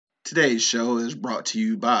Today's show is brought to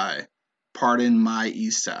you by Pardon My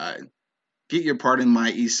Eastside. Get your Pardon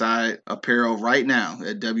My Eastside apparel right now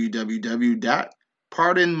at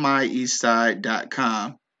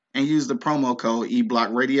www.pardonmyeastside.com and use the promo code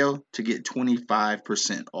eBlockRadio to get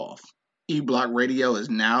 25% off. eBlock Radio is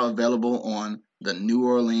now available on the New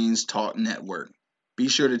Orleans Talk Network. Be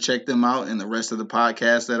sure to check them out and the rest of the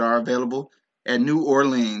podcasts that are available at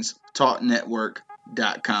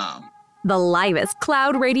neworleanstalknetwork.com. The livest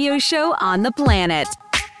cloud radio show on the planet.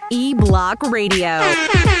 E-Block Radio.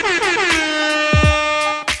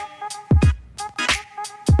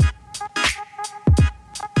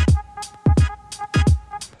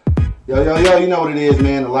 Yo, you know what it is,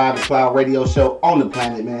 man. The livest cloud radio show on the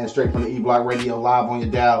planet, man. Straight from the E-Block Radio, live on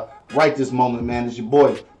your dial. Right this moment, man. It's your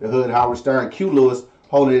boy, the Hood Howard Stern, Q Lewis,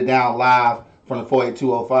 holding it down live from the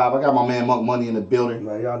 48205. I got my man Monk Money in the building.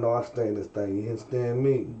 Man, y'all know I stay in this thing. You understand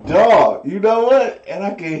me? Dog, you know what? And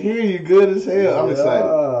I can hear you good as hell. I'm excited.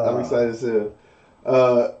 I'm excited as hell.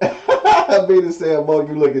 I mean to say, Monk,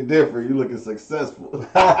 you looking different. You looking successful.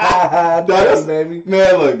 Dog, baby.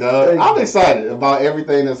 Man, look, dog. I'm excited about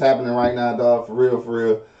everything that's happening right now, dog. For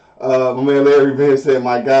real. My man Larry Vince said,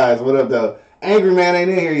 my guys, what up, dog? Angry Man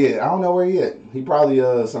ain't in here yet. I don't know where he at. He probably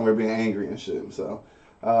somewhere being angry and shit. So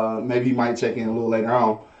maybe he might check in a little later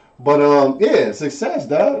on. But yeah, success,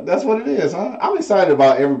 dog. That's what it is, huh? I'm excited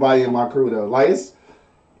about everybody in my crew though. Like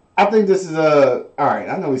I think this is all right.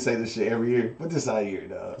 I know we say this shit every year, but this our year,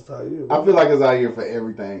 dog. It's our year. I feel like it's our year for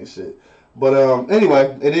everything and shit. But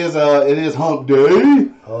anyway, it is Hump Day.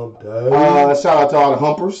 Hump Day. Shout out to all the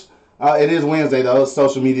humpers. It is Wednesday though. It's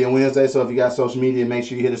Social Media Wednesday. So if you got social media, make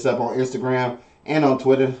sure you hit us up on Instagram and on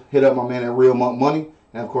Twitter. Hit up my man at Real Monk Money,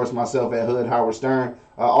 and of course myself at Hood Howard Stern.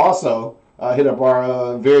 Also hit up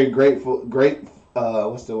our great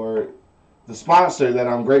what's the word? The sponsor that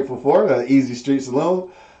I'm grateful for, Easy Street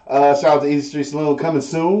Saloon. Shout out to Easy Street Saloon coming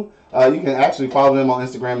soon. You can actually follow them on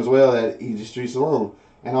Instagram as well at Easy Street Saloon.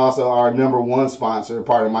 And also our number one sponsor,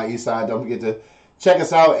 Pardon My Eastside. Don't forget to check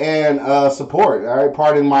us out and support. All right,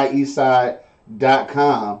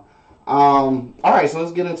 pardonmyeastside.com. All right, so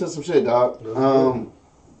let's get into some shit, dog.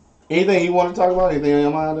 Anything you want to talk about? Anything on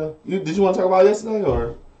your mind? Did you want to talk about yesterday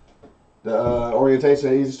or the orientation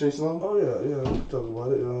at Easy Street Saloon? Oh yeah, we can talk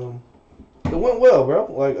about it. It went well, bro.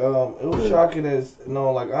 Like, it was shocking as,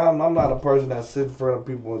 like, I'm not a person that sit in front of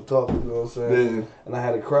people and talk, you know what I'm saying? Yeah. And I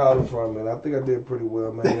had a crowd in front of me, and I think I did pretty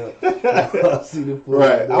well, man. I see the food.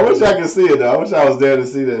 Right. I wish I could see it, though. I wish I was there to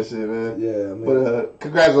see that shit, man. Yeah, man. But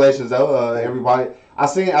congratulations, though, everybody. I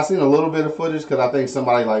seen a little bit of footage, because I think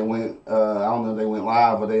somebody, like, went, I don't know if they went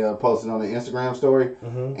live, but they posted on the Instagram story.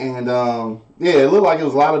 Mm-hmm. And, yeah, it looked like it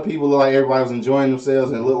was a lot of people, looked like everybody was enjoying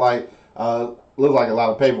themselves, and it looked like a lot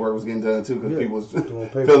of paperwork was getting done too because people was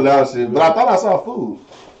filling out shit. But I thought I saw food.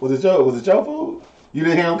 Was it your food? You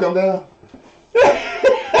didn't hear him come down?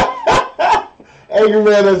 Angry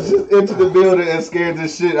Man has just entered the building and scared the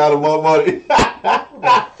shit out of Monk Money.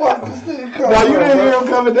 Fuck this nigga coming. No, you didn't hear him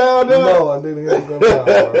coming down, though? No, I didn't hear him coming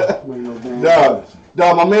down,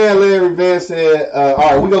 Dog, my man Larry Vince said, all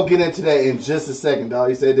right, we're going to get into that in just a second, dog.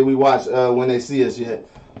 He said, did we watch When They See Us yet?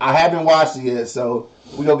 I haven't watched it yet, so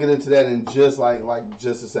we're going to get into that in just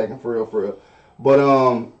just a second, for real. But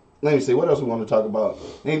let me see, what else we want to talk about?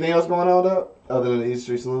 Anything else going on, though, other than the East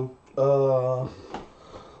Street Saloon?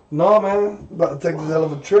 No, man. About to take this hell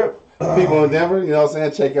of a trip. People in Denver, you know what I'm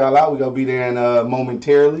saying? Check y'all out. We're going to be there in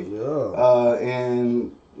momentarily. Yeah.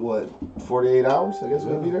 In, 48 hours, I guess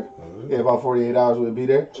we'll be there? Yeah, about 48 hours we'll be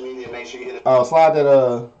there. Make sure you hit it. Slide that,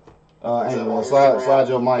 anyway, slide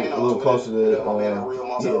your mic a little closer to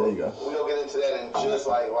yeah, there you go. We're going to get into that in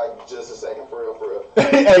just a second, for real.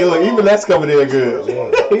 Hey, look, even that's coming in good.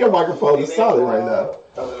 Your microphone is solid right now.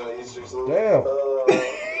 Damn.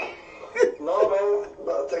 No, man.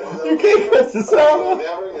 You can't press the sound.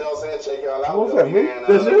 What's that, me?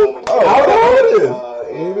 That's you? Oh, I don't know what it is.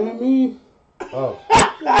 Even at me? Oh.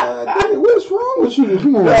 What's wrong with you?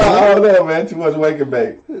 Come on, I don't know, man. Too much wake and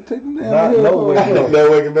bake. Take them down. No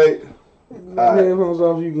wake and bake. Headphones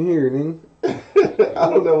off, you can hear it, nigga. I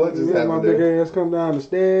don't know what just happened. My big ass come down the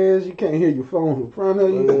stairs. You can't hear your phone in front of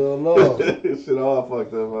you. No. Shit all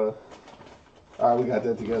fucked up. All right, we got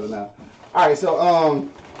that together now. All right, so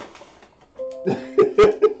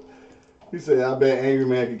he said, "I bet Angry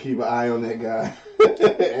Man can keep an eye on that guy."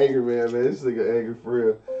 Angry Man, this nigga angry for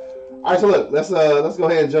real. All right, so look, let's go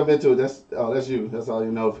ahead and jump into it. That's you. That's all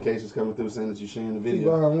your notifications coming through saying that you're sharing the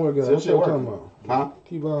video. Keep on what guy? So what you talking about? Huh?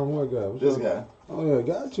 Keep on what guy? This guy. Oh yeah,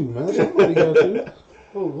 got you, man. Somebody got you.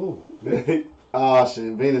 Who? Oh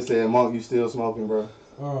shit, Venus said, "Monk, you still smoking, bro?"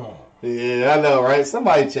 Yeah, I know, right?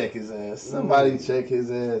 Somebody check his ass. Somebody check his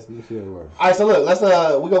ass. All All right, so look, let's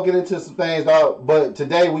we gonna get into some things, dog. But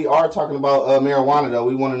today we are talking about marijuana, though.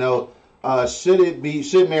 We want to know should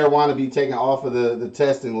marijuana be taken off of the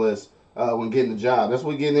testing list when getting a job? That's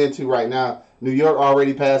what we're getting into right now. New York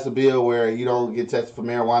already passed a bill where you don't get tested for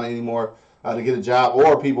marijuana anymore to get a job,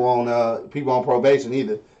 or people on probation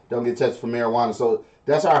either don't get tested for marijuana. So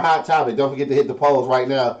that's our hot topic. Don't forget to hit the polls right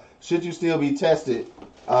now. Should you still be tested?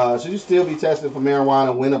 Should you still be tested for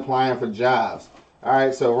marijuana when applying for jobs? All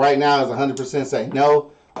right, so right now it's 100% say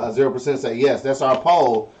no, 0% say yes. That's our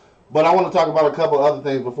poll. But I want to talk about a couple other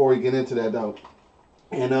things before we get into that, though.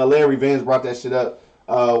 And Larry Vance brought that shit up.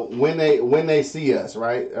 When they see us,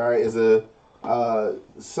 right? All right, is a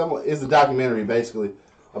documentary basically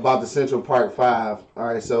about the Central Park Five. All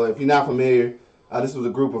right, so if you're not familiar, this was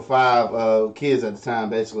a group of 5 kids at the time,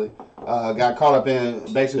 basically, got caught up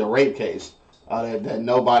in basically a rape case. That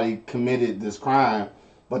nobody committed this crime,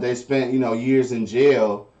 but they spent years in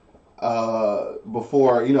jail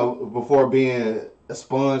before being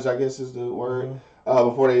expunged, I guess is the word,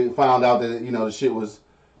 before they found out that the shit was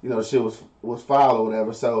filed or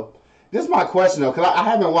whatever. So this is my question though, because I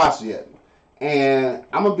haven't watched it yet, and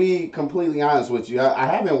I'm gonna be completely honest with you. I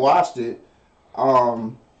haven't watched it.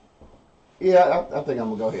 Yeah, I think I'm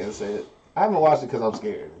gonna go ahead and say it. I haven't watched it because I'm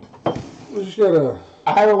scared.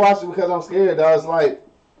 I haven't watched it because I'm scared, though. It's like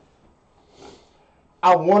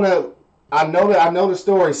I know the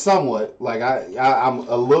story somewhat. Like I'm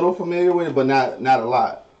a little familiar with it, but not a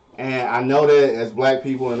lot. And I know that as black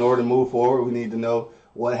people, in order to move forward, we need to know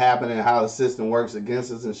what happened and how the system works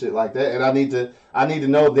against us and shit like that. And I need to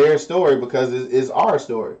know their story because it's our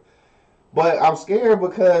story. But I'm scared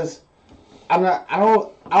because I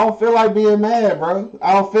don't feel like being mad, bro.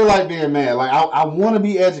 I don't feel like being mad. Like I want to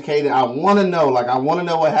be educated. I want to know. Like I want to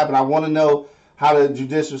know what happened. I want to know how the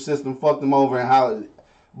judicial system fucked them over and how.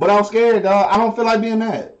 But I'm scared, dog. I don't feel like being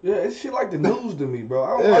mad. Yeah, it's shit like the news to me, bro.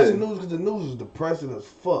 I don't watch the news because the news is depressing as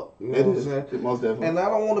fuck. You know what I'm saying? Most definitely. And I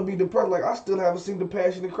don't want to be depressed. Like, I still haven't seen The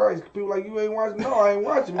Passion of Christ. People like, you ain't watching? No, I ain't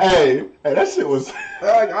watching. Hey, that shit was.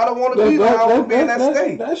 Like, I don't want to be there. I want to be in that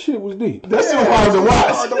state. That shit was deep. That shit was hard to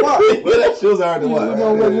watch. That shit was hard to watch. You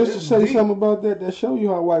know what? Just to say something about that show you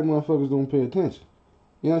how white motherfuckers don't pay attention.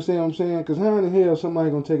 You understand what I'm saying? Because how in the hell somebody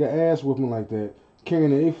gonna take an ass whooping like that,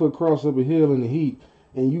 carrying an 8-foot cross up a hill in the heat,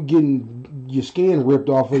 and you getting your skin ripped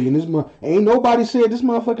off of you, and ain't nobody said this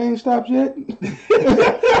motherfucker ain't stopped yet.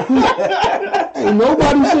 ain't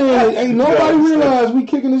nobody realized we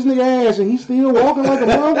kicking this nigga ass and he's still walking like a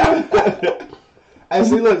motherfucker. Hey,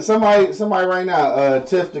 see, look, somebody right now,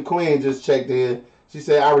 Tiff the Queen just checked in. She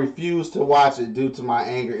said, I refuse to watch it due to my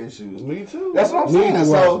anger issues. Me too. That's what I'm saying.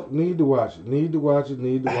 Need to watch it.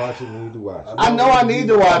 I know I need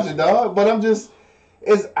to watch it, dog, but I'm just,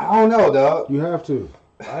 I don't know, dog. You have to.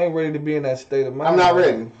 I ain't ready to be in that state of mind. I'm not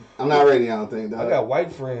ready. I don't think, dog. I got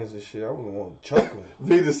white friends and shit. I wouldn't want to choke them.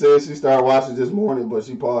 Vita said she started watching this morning, but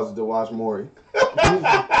she paused to watch Maury.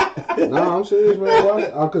 No, I'm serious,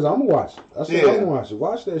 man. Because I'm going to watch it. I said I'm going to watch it.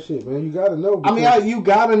 Watch that shit, man. You got to know. You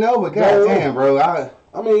got to know, but goddamn, bro.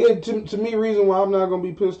 To me, reason why I'm not going to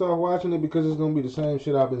be pissed off watching it because it's going to be the same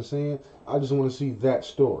shit I've been seeing. I just want to see that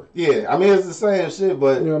story. Yeah, it's the same shit,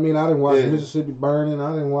 but... You know what I mean? I didn't watch Mississippi Burning.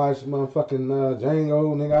 I didn't watch motherfucking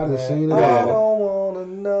Django, nigga. I didn't see it. I don't want to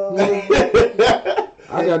know.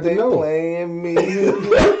 I got to know. Playing me.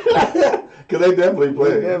 Because they definitely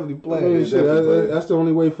playing. That's the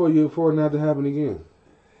only way for it not to happen again.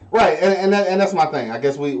 Right, and that's my thing. I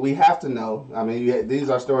guess we have to know. These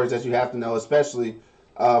are stories that you have to know, especially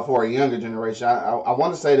for a younger generation. I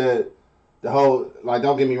want to say that the whole, like,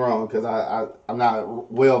 don't get me wrong, because I'm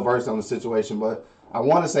not well versed on the situation, but I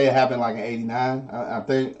want to say it happened like in '89. I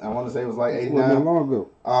want to say it was like '89. Not long ago.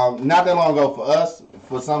 Not that long ago for us.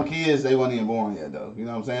 For some kids, they weren't even born yet, though. You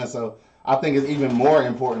know what I'm saying? So I think it's even more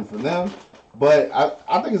important for them. But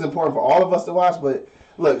I think it's important for all of us to watch. But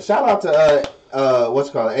look, shout out to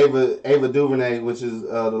Ava DuVernay, which is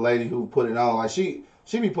the lady who put it on. Like she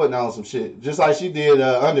be putting on some shit, just like she did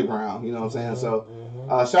Underground. You know what I'm saying? So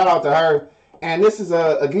shout out to her. And this is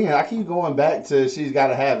again, I keep going back to She's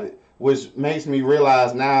Gotta Have It, which makes me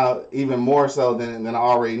realize now even more so than I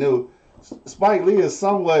already knew. Spike Lee is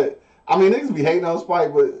somewhat. Niggas be hating on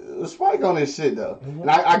Spike, but Spike on this shit though.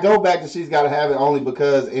 And I go back to She's Gotta Have It only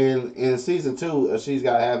because in season 2 of She's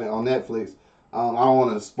Gotta Have It on Netflix, I don't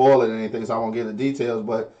want to spoil it or anything, so I won't give the details.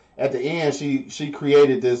 But at the end, she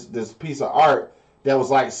created this piece of art that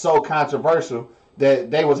was like so controversial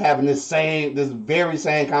that they was having this very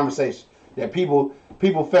same conversation that people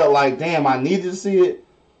felt like, damn, I needed to see it,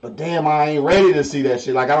 but damn, I ain't ready to see that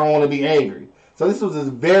shit. Like I don't want to be angry. So this was the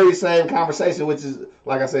very same conversation, which is,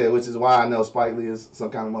 like I said, which is why I know Spike Lee is some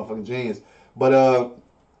kind of motherfucking genius. But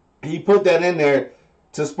he put that in there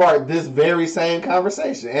to spark this very same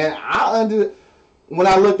conversation. And when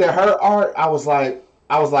I looked at her art, I was like,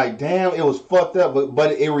 damn, it was fucked up.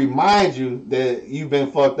 But it reminds you that you've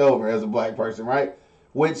been fucked over as a black person, right?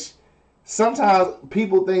 Which sometimes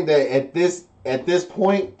people think that at this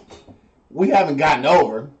point we haven't gotten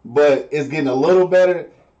over, but it's getting a little better.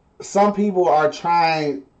 Some people are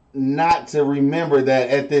trying not to remember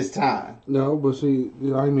that at this time. No, but see, I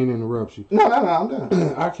didn't mean to interrupt you. No, I'm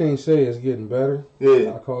done. I can't say it's getting better.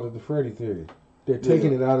 Yeah. I call it the Freddie theory. They're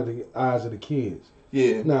taking it out of the eyes of the kids.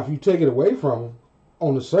 Yeah. Now, if you take it away from them,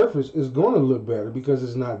 on the surface, it's going to look better because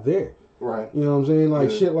it's not there. Right. You know what I'm saying?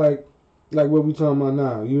 Like shit like what we talking about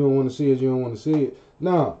now. You don't want to see it, you don't want to see it.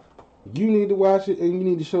 No. You need to watch it and you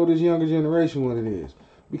need to show this younger generation what it is.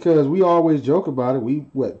 Because we always joke about it. We,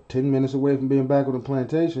 10 minutes away from being back on the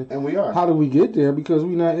plantation. And we are. How do we get there? Because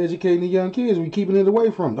we're not educating the young kids. We're keeping it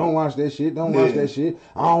away from them. Don't watch that shit. Don't watch that shit.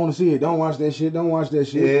 I don't want to see it. Don't watch that shit. Don't watch that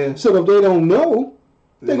shit. Yeah. So if they don't know,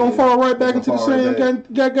 they're going to fall right back into the same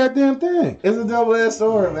goddamn thing. It's a double-edged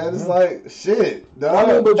sword, man. It's like, shit. Dog.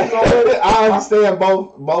 I mean, but you know what? I understand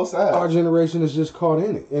both sides. Our generation is just caught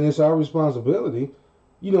in it. And it's our responsibility,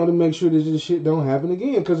 to make sure that this shit don't happen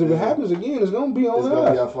again. Because if it happens again, it's going to be on us. It's going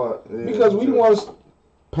to be our fault. Yeah, because we once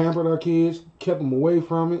pampered our kids, kept them away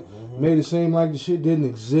from it, made it seem like the shit didn't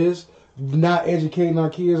exist, not educating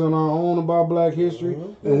our kids on our own about black history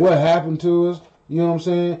and what happened to us. You know what I'm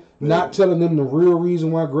saying? Not telling them the real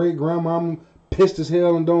reason why great-grandmama pissed as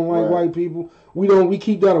hell and don't like white people. We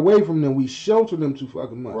keep that away from them. We shelter them too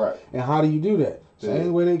fucking much. Right. And how do you do that?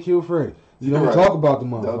 Same way they killed Freddie. You don't talk about the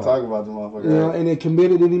motherfucker. Don't talk about the motherfucker. And they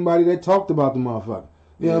committed anybody that talked about the motherfucker.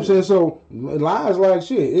 You know what I'm saying? So lies like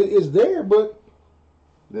shit. It's there, but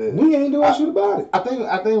we ain't doing shit about it. I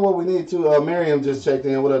think what we need to. Miriam just checked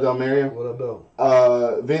in. What up, though, Miriam? What up,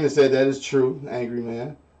 though? Venus said that is true. Angry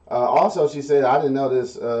man. Also, she said, I didn't know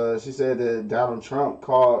this. She said that Donald Trump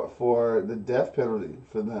called for the death penalty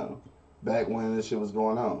for them back when this shit was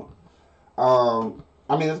going on.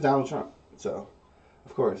 I mean, it's Donald Trump, so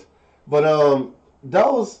of course. But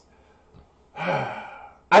those,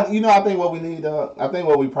 I think what we need. I think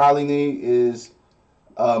what we probably need is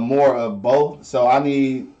more of both. So I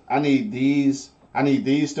need these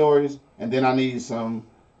stories, and then I need some.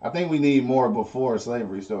 I think we need more before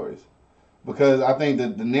slavery stories. Because I think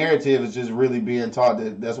that the narrative is just really being taught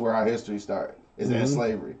that that's where our history started, is in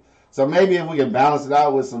slavery. So maybe if we can balance it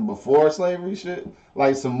out with some before slavery shit,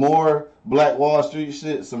 like some more Black Wall Street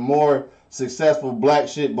shit, some more successful black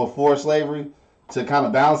shit before slavery to kind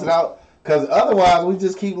of balance it out. Because otherwise we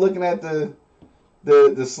just keep looking at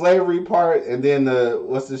the slavery part and then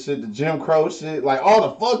the Jim Crow shit, like all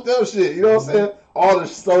the fucked up shit, you know what I'm saying? All the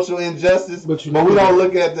social injustice, but we don't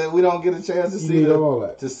look at we don't get a chance to see all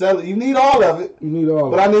that. To sell it. You need all of it. You need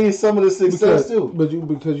all but of it. I need some of the success too.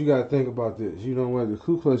 Because you got to think about this. You know what? The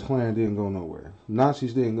Ku Klux Klan didn't go nowhere.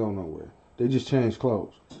 Nazis didn't go nowhere. They just changed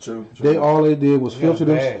clothes. True. All they did was filter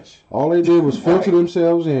them. All they did was filter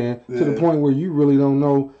themselves in to the point where you really don't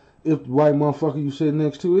know if the white motherfucker you sit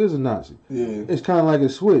next to is a Nazi. Yeah. It's kind of like a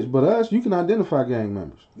switch. But us, you can identify gang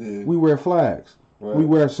members. Yeah. We wear flags. Right. We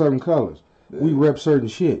wear certain colors. Yeah. We rep certain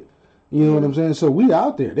shit. You know what I'm saying? So we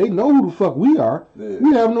out there. They know who the fuck we are. Yeah.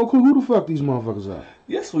 We have no clue who the fuck these motherfuckers are.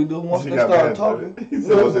 Yes, we do. Once they start talking.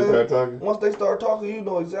 Once they start talking, you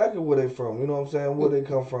know exactly where they from. You know what I'm saying? Where they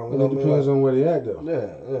come from. It depends on where they at, though.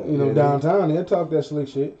 Yeah. Downtown, they'll talk that slick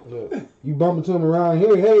shit. Yeah. You bump into them around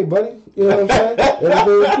here, hey, buddy. You know what I'm saying?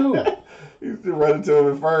 Everything's cool. You still run into him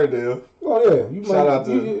in Ferndale. Oh,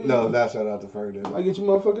 yeah. Not shout out to Ferndale. I get your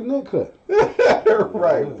motherfucking neck cut.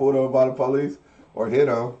 Right. Yeah. Pulled over by the police or hit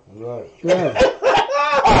on. Right. Yeah.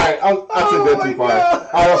 All right. I took that too far.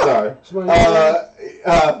 I'm sorry. Somebody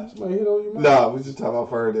hit on you, man? No, we just talking about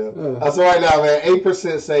Ferndale. Yeah. So right now, man,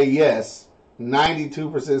 8% say yes.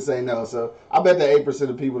 92% say no. So I bet that 8%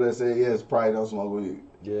 of people that say yes probably don't smoke weed.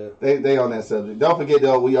 Yeah. They on that subject. Don't forget,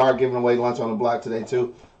 though, we are giving away lunch on the block today,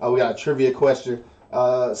 too. We got a trivia question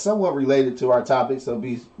somewhat related to our topic, so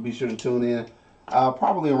be sure to tune in.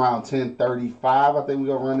 Probably around 10:35, I think we're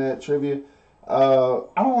going to run that trivia. I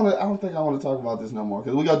don't think I want to talk about this no more,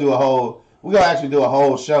 because we're going to actually do a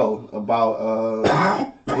whole show about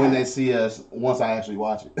when they see us once I actually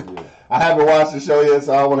watch it. Yeah. I haven't watched the show yet,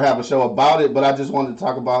 so I want to have a show about it, but I just wanted to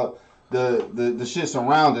talk about the shit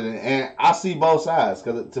surrounding it, and I see both sides.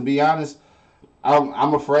 Because to be honest,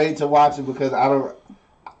 I'm afraid to watch it because I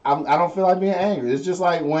don't feel like being angry. It's just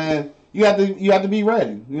like when you have to be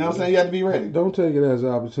ready. You know what I'm saying? You have to be ready. Don't take it as an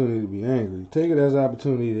opportunity to be angry. Take it as an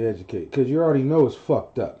opportunity to educate, because you already know it's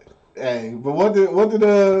fucked up. Hey, but what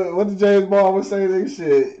did James Baldwin say? This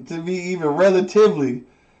shit to be even relatively.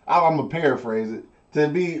 I'm gonna paraphrase it. To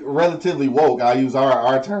be relatively woke, I use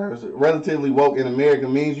our terms. Relatively woke in America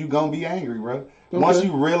means you gonna be angry, bro. Okay. Once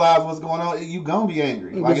you realize what's going on, you gonna be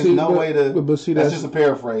angry. Like it's no way to. But see, that's just a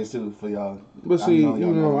paraphrase too for y'all. But see, I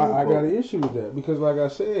got an issue with that because, like I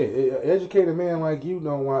said, an educated man like you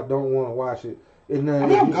don't want to watch it. I'm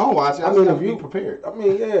gonna watch it. If you prepared.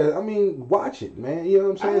 Watch it, man. You know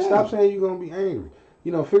what I'm saying? Stop saying you're gonna be angry.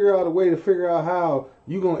 Figure out a way to figure out how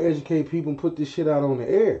you gonna educate people and put this shit out on the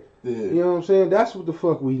air. Yeah. You know what I'm saying? That's what the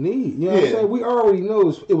fuck we need. You know what I'm saying? We already know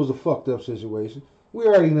it was a fucked up situation. We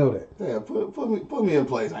already know that. Yeah, put me in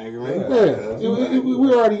place, angry man. Yeah,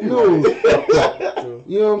 we already know it was fucked up.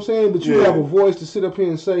 You know what I'm saying? But you have a voice to sit up here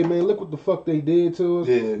and say, man, look what the fuck they did to us.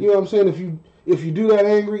 Yeah. You know what I'm saying? If you do that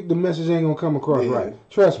angry, the message ain't gonna come across right.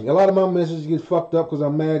 Trust me, a lot of my messages get fucked up because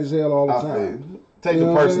I'm mad as hell all the time. Take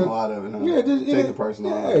the personal out of it. Huh? Yeah, take the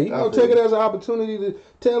personal out of it. Yeah, take it as an opportunity to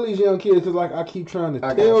tell these young kids, because like I keep trying to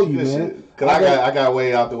tell you, man. Because I got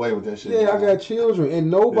way out the way with that shit. Yeah, I got children,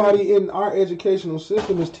 and nobody in our educational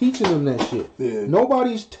system is teaching them that shit. Yeah.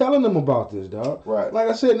 Nobody's telling them about this, dog. Right. Like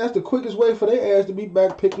I said, and that's the quickest way for their ass to be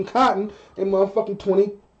back picking cotton in motherfucking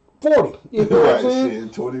 2040. You know what I'm saying?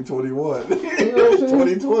 Shit, 2021. You know what I'm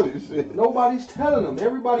saying? 2020 shit. Nobody's telling them.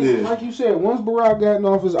 Everybody, like you said, once Barack got in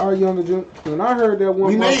office, our younger generation, when I heard that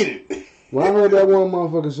one... We made it. When I heard that one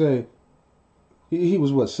motherfucker say, he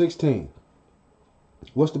was, 16?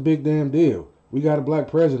 What's the big damn deal? We got a black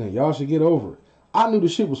president. Y'all should get over it. I knew the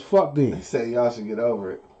shit was fucked in. He said y'all should get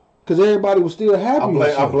over it. Because everybody was still happy.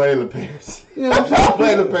 I blame the parents. You know what I'm saying? I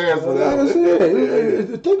blame the parents for that. Like I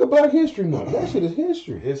said, think of Black History Month. That shit is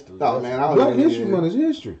history. No, man, Black History Month is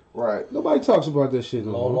history. Right. Nobody talks about that shit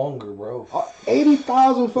no longer, bro.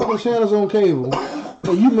 80,000 fucking channels on cable,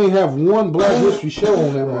 and you may have one Black History show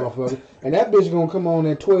on that motherfucker, and that bitch gonna come on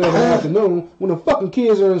at 12 in the afternoon when the fucking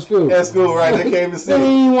kids are in school. At school, right? They came to see. They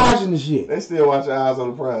ain't watching the shit. They still watching Eyes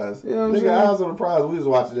on the Prize. You know what I'm saying? Eyes on the Prize, we was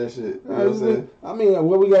watching that shit. You know what I'm saying? I mean,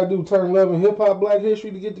 what we gotta do, turn 11 hip-hop Black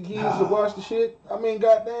History to get the kids to watch the shit? I mean,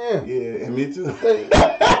 goddamn. Yeah, and me too.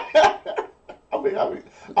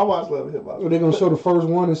 I watch Love and Hip Hop. Well, they're gonna show the first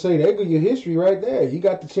one and say, "There go your history right there. You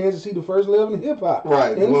got the chance to see the first Love and Hip Hop in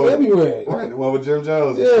February." Right, the one with Jim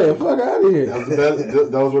Jones. Yeah, fuck out of here.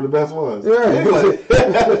 Those were the best ones. Right.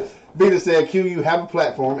 Anyway, Peter said, "Q, you have a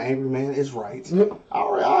platform. Angry man is right."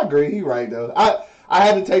 All right, I agree. He right though. I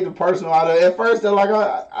had to take the personal out of it at first. They're like,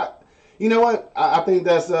 you know what? I think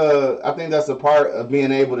that's a part of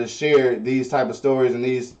being able to share these type of stories and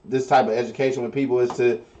this type of education with people is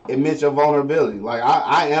to admit your vulnerability. Like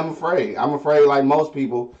I am afraid. I'm afraid, like most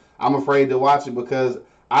people, I'm afraid to watch it because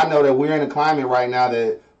I know that we're in a climate right now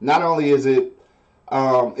that not only is it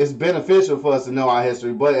it's beneficial for us to know our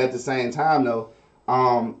history, but at the same time though,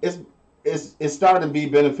 it's starting to be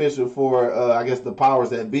beneficial for I guess the powers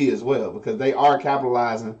that be as well, because they are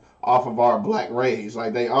capitalizing off of our black rage,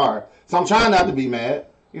 like they are. So I'm trying not to be mad,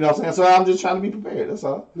 you know what I'm saying? So I'm just trying to be prepared. That's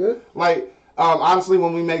all. Good. Like. Honestly,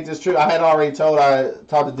 when we make this trip, I had already talked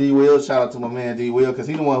to D. Will. Shout out to my man D. Will, because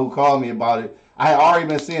he's the one who called me about it. I had already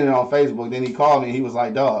been seeing it on Facebook. Then he called me and he was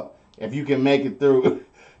like, "Dog, if you can make it through,"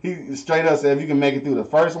 he straight up said, "If you can make it through the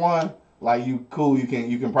first one, like you cool, you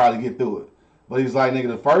can probably get through it." But he's like, "Nigga,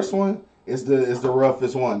 the first one is the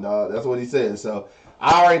roughest one, dog." That's what he said. So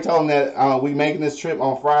I already told him that we making this trip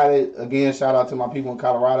on Friday. Again, shout out to my people in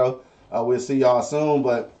Colorado. We'll see y'all soon,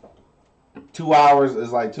 but 2 hours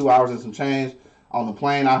is like 2 hours and some change on the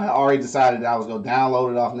plane. I had already decided that I was going to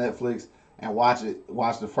download it off Netflix and watch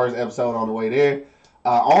the first episode on the way there.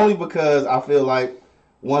 Only because I feel like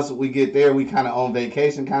once we get there, we kind of on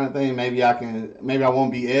vacation kind of thing. Maybe I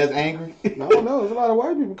won't be as angry. No, there's a lot of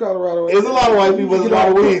white people in Colorado. There's a lot of white people. There's a lot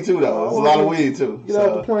of weed too, though. There's a lot of weed too. Get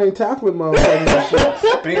off the plane, tackling motherfuckers and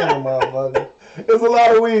shit. Spinning motherfuckers. There's a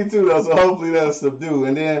lot of weed too, though. So hopefully that'll subdue.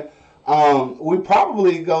 And then we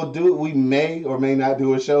probably we may or may not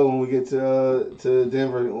do a show when we get to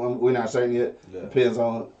Denver. We're not certain yet. Yeah. Depends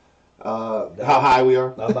on how high we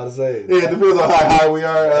are. I was about to say. Yeah, it depends on how high we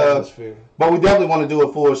are. But we definitely want to do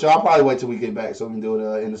a full show. I'll probably wait till we get back so we can do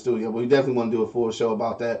it in the studio. But we definitely want to do a full show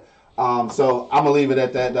about that. So I'm gonna leave it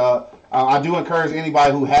at that. I do encourage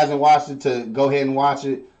anybody who hasn't watched it to go ahead and watch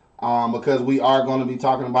it because we are going to be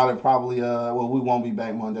talking about it probably. We won't be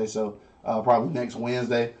back Monday, so probably next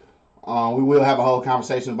Wednesday. We will have a whole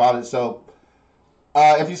conversation about it. So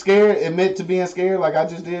if you're scared, admit to being scared like I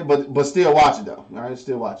just did, but still watch it though. All right,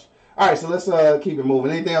 still watch it. All right, so let's keep it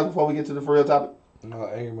moving. Anything else before we get to the for real topic? No,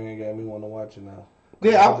 Angry Man got me want to watch it now.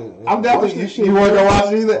 Yeah, I'm definitely. You want to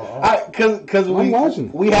watch it either? Because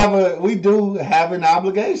we do have an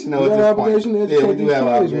obligation though. We have an obligation to educate. Yeah, we do have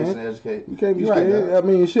an obligation man. to educate. You can't be scared. I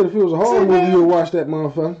mean, shit. If it was a horror movie, you'd watch that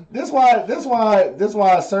motherfucker. That's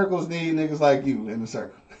why circles need niggas like you in the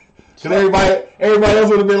circle. Cause everybody else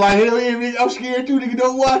would have been like, hell yeah, I'm scared too, nigga,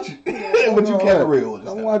 don't watch it. But you kept it real with us.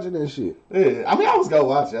 I'm watching that shit. Yeah, I mean, I was gonna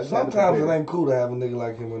watch it. Sometimes it ain't cool to have a nigga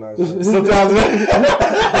like him in our circle. Sometimes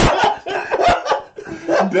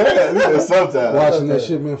Damn, sometimes. Watching that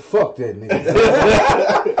shit, man, fuck that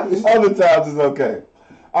nigga. Other times it's okay.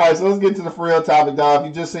 All right, so let's get to the real topic, dog. If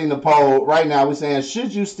you just seen the poll, right now we're saying,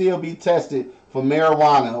 should you still be tested for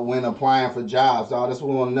marijuana when applying for jobs, dog? That's what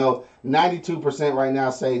we want to know. 92% right now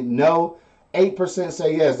say no. 8%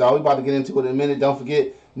 say yes, dog. We're about to get into it in a minute. Don't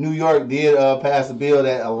forget, New York did pass a bill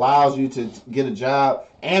that allows you to get a job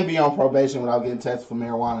and be on probation without getting tested for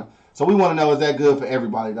marijuana. So we want to know, is that good for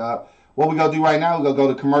everybody, dog? What we're going to do right now, we're going to go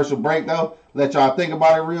to commercial break, though. Let y'all think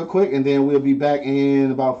about it real quick, and then we'll be back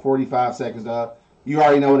in about 45 seconds, dog. You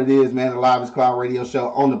already know what it is, man. The Livest Cloud Radio Show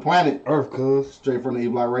on the planet Earth, cuz. Straight from the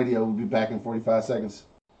E-Block Radio. We'll be back in 45 seconds.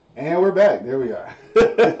 And we're back. There we are.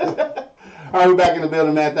 All right, we're back in the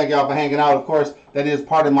building, man. Thank y'all for hanging out. Of course, that is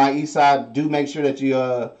Part of My Eastside. Do make sure that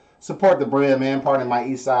you support the brand, man.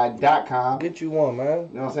 PartofMyEastside.com. Get you one, man.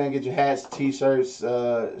 You know what I'm saying? Get your hats, T-shirts.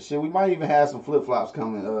 Shit, we might even have some flip-flops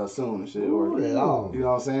coming soon and shit. Or, you know what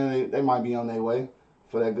I'm saying? They might be on their way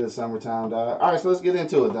for that good summertime, dog. All right, so let's get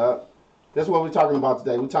into it, dog. That's what we're talking about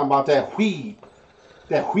today. We're talking about that weed.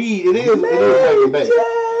 That weed. It is breaking bad.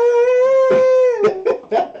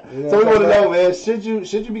 So we want to know, man, should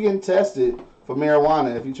you be getting tested for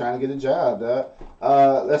marijuana if you're trying to get a job, dog?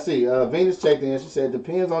 Let's see. Venus checked in. She said,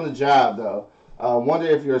 depends on the job, though. Wonder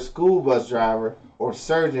if you're a school bus driver or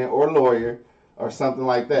surgeon or lawyer or something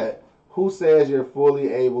like that. Who says you're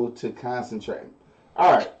fully able to concentrate?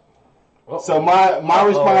 All right. So my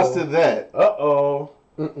response to that.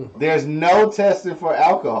 There's no testing for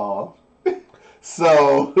alcohol.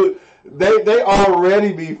 So they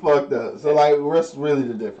already be fucked up. So like, what's really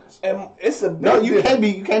the difference? And it's a big you can't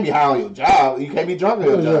be high on your job. You can't be drunk on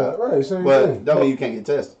your job. Right, same but thing. don't mean you can't get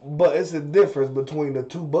tested. But it's a difference between the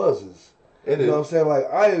two buzzes. It you know what I'm saying?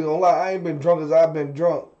 Like, I ain't gonna lie, I ain't been drunk as I've been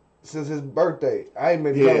drunk since his birthday. I ain't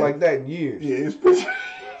been drunk like that in years. Yeah, it's pretty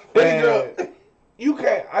drunk.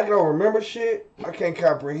 I don't remember shit. I can't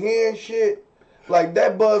comprehend shit. Like,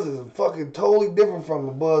 that buzz is fucking totally different from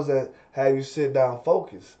the buzz that have you sit down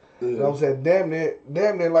focus. Yeah. You know what I'm saying?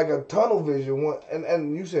 Damn near like a tunnel vision one.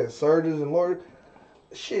 And you said surgeons and lawyers.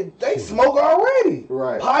 Shit, they smoke already.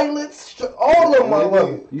 Right. Pilots, all of them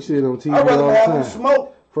are. You see it on TV I'd rather all the have time. them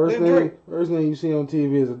smoke. First thing you see on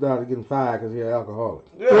TV is a doctor getting fired because he's an alcoholic.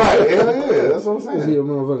 Yeah. Right, yeah, that's what I'm saying. He a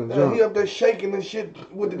motherfucking drunk. He up there shaking and shit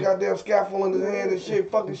with the goddamn scaffold in his hand and shit,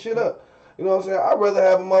 fucking shit up. You know what I'm saying? I'd rather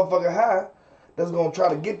have a motherfucker high that's gonna try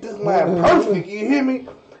to get this line perfect. You hear me?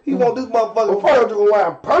 He want this motherfucker surgical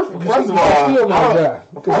line perfect. First of all,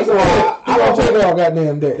 I don't take all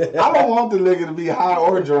goddamn day. I don't want the nigga to be high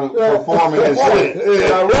or drunk performing and shit.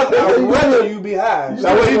 Yeah, I'd rather you be high.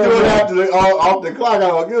 So what he doing after off the clock, I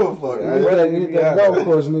don't give a fuck. I'd rather get that golf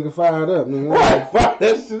course nigga fired up, nigga. Right, fire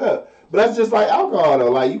that shit up. But that's just like alcohol though.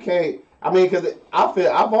 Like you can't. I mean, because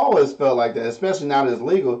I've always felt like that, especially now that it's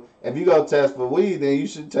legal. If you go test for weed, then you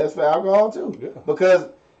should test for alcohol too. Yeah. Because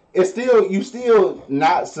it's still, you still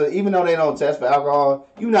not, so even though they don't test for alcohol,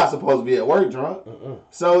 you're not supposed to be at work drunk.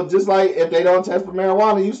 So just like if they don't test for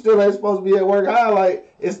marijuana, you still ain't supposed to be at work high.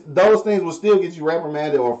 Like, those things will still get you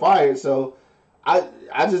reprimanded or fired. So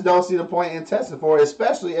I just don't see the point in testing for it,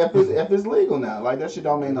 especially if it's legal now. Like, that shit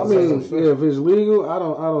don't make no sense. Yeah, if it's legal, I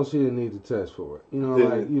don't see the need to test for it. You know,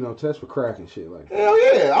 like, you know, test for crack and shit like that. Hell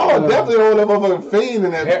yeah, I would definitely don't want that motherfucking fiend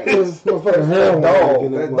in that motherfucking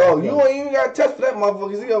heroin. That dog. You ain't even got to test for that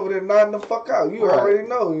motherfucker. He over there nodding the fuck out. You already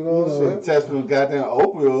know. You know what I'm saying? Test for them goddamn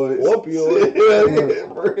opioids.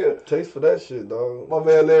 Opioids. For real. Taste for that shit, dog. My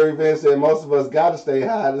man Larry Vance said most of us got to stay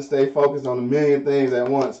high to stay focused on a million things at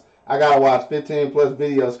once. I gotta watch 15 plus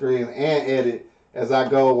video screens and edit as I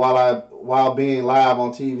go while being live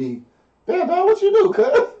on TV. Damn, dog, what you do, cuz?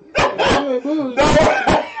 Hold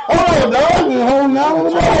on, dog. You been holding out on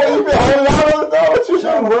the dog. You been holding out on the dog. What you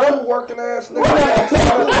doing, bro? Working ass nigga.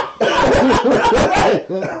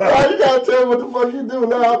 You gotta tell me what the fuck you do.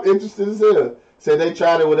 Now I'm interested as hell. Said they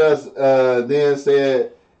tried it with us, then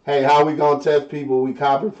said, hey, how we gonna test people we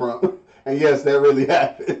copy from? And yes, that really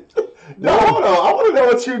happened. No, hold on. I want to know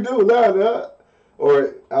what you do now, dog.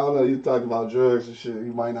 Or, I don't know, you talking about drugs and shit.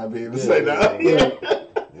 You might not be able to say that. Yeah,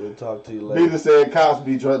 We'll talk to you later. Nigga said cops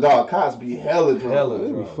be drunk. Dog, cops be hella drunk.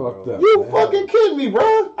 They be fucked up. You fucking kidding me,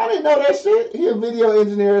 bro? I didn't know that shit. He a video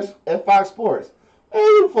engineer at Fox Sports. Man,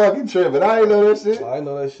 you fucking tripping. I didn't know that shit. I didn't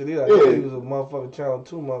know that shit either. I thought he was a motherfucking Channel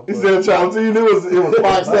 2 motherfucker. He said Channel 2. You knew it was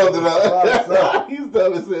Fox something. He's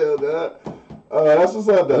dumb as hell, dog. That's what's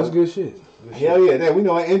up, dog. That's good shit. Hell yeah. Damn, we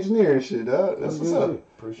know engineering and shit, dog. That's what's up.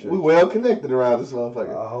 Appreciate we well connected around this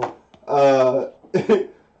motherfucker. I hope.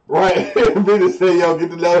 Right. Peter said, yo, get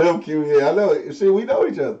to know him, Q. Yeah, I know. Shit, we know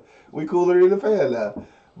each other. We cooler than the fan now.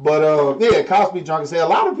 But, yeah, cops be drunk as hell. A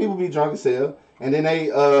lot of people be drunk as hell. And then they,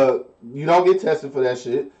 you don't get tested for that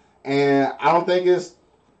shit. And I don't think it's,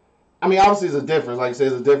 I mean, obviously it's a difference. Like you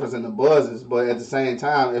said, there's a difference in the buzzes. But at the same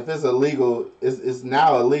time, if it's illegal, it's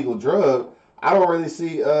now a legal drug. I don't really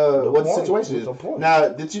see what the situation is. Now,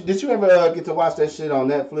 did you ever get to watch that shit on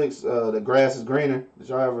Netflix? The Grass is Greener. Did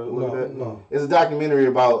y'all ever look at that? No. It's a documentary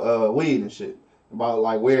about weed and shit, about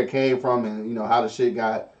like where it came from and you know how the shit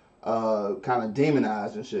got kind of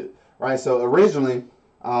demonized and shit. Right. So originally,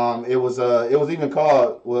 it was even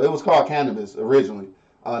called it was called cannabis originally.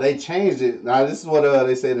 They changed it. Now this is what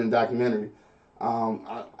they said in the documentary.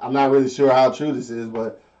 I'm not really sure how true this is,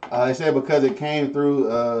 but. They said because it came through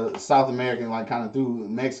South American, like kind of through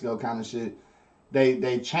Mexico kind of shit,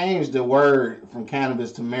 they changed the word from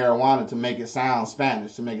cannabis to marijuana to make it sound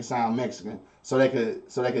Spanish, to make it sound Mexican, so they could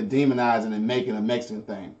demonize it and make it a Mexican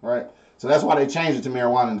thing, right? So that's why they changed it to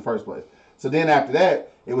marijuana in the first place. So then after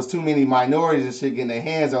that, it was too many minorities and shit getting their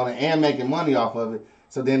hands on it and making money off of it.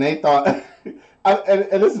 So then they thought, and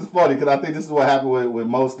this is funny because I think this is what happened with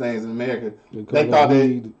most things in America. They thought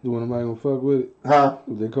weed, wasn't nobody gonna fuck with it. Huh?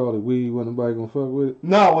 They called it weed, wasn't nobody gonna fuck with it.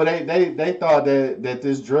 No, well they thought that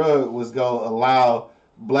this drug was gonna allow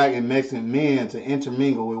black and Mexican men to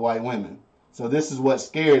intermingle with white women. So this is what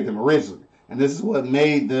scared them originally, and this is what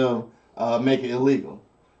made them make it illegal.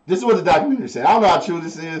 This is what the documentary said. I don't know how true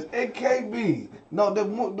this is. It can't be. No, the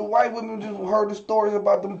white women just heard the stories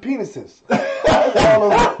about them penises. That's all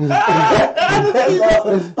that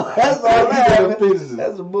happened.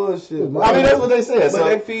 That's a bullshit. I mean, that's what they said. But So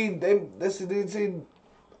they feed.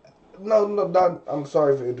 No, I'm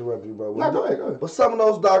sorry for interrupting you, bro. no, go ahead. But some of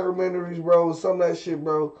those documentaries, bro, some of that shit,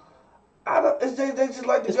 bro, they just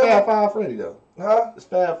like It's Fab Five Freddy though. Huh? It's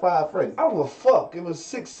Fab Five Freddy. I don't give a fuck. It was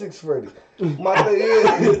 6'6" Freddy. My thing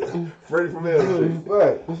is, Freddy from Elm Street.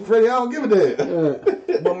 right. Freddy, I don't give a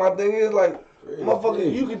damn. But my thing is, like,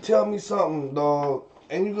 motherfucker, you can tell me something, dog,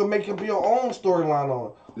 and you can make up your own storyline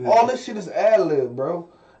on it. All this shit is ad-lib, bro.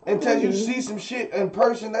 Until you see some shit in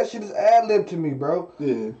person, that shit is ad-lib to me, bro. Yeah.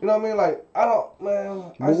 You know what I mean? Like, I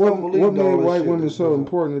just But don't believe what made all this white shit. women so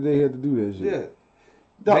important that they had to do that shit? Yeah.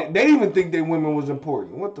 They didn't even think their women was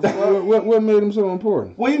important. What the fuck? What made them so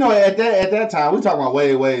important? Well, you know, at that time, we talking about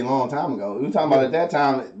way long time ago. We talking about at that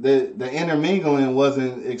time, the intermingling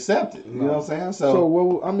wasn't accepted. You know what I'm saying? So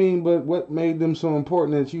what made them so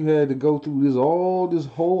important that you had to go through this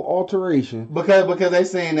whole alteration? Because they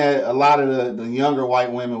saying that a lot of the younger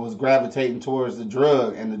white women was gravitating towards the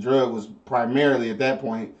drug, and the drug was primarily at that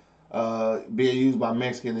point being used by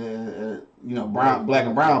Mexican and black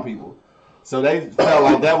and brown people. So they felt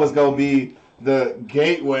like that was gonna be the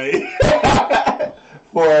gateway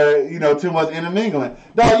for too much intermingling.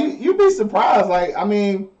 Dog, you be surprised. Like, I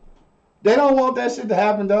mean, they don't want that shit to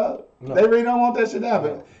happen, dog. No. They really don't want that shit to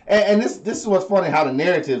happen. No. And this is what's funny, how the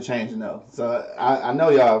narrative changing though. So I know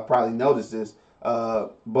y'all probably noticed this,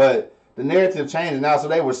 but the narrative changing now. So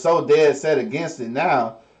they were so dead set against it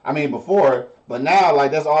now. I mean before, but now like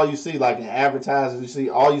that's all you see. Like in advertising,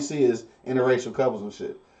 all you see is interracial couples and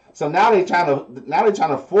shit. So now they trying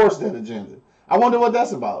to force that agenda. I wonder what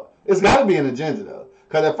that's about. It's got to be an agenda though,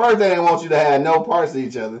 because at first they didn't want you to have no parts of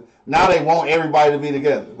each other. Now they want everybody to be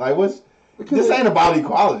together. Like this ain't about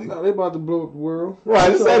equality. No, they about to blow up the world.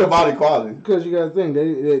 Right, this ain't about equality. Because you got to think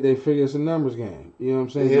they figure it's a numbers game. You know what I'm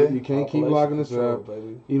saying? Yeah. You can't keep locking us up.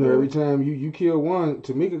 Baby. Every time you kill one,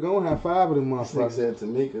 Tamika gonna have 5 of them motherfuckers. Said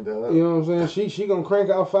Tamika though. You know what I'm saying? She gonna crank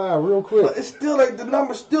out 5 real quick. But it's still like the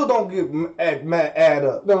numbers still don't add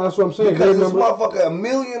up. No, that's what I'm saying. Because it's motherfucking 1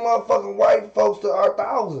 million motherfucking white folks to our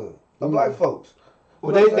 1,000 of black folks.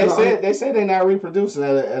 Well, they say they're not reproducing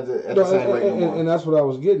at the same rate anymore. And that's what I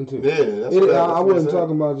was getting to. Yeah, I wasn't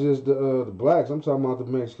talking about just the blacks. I'm talking about the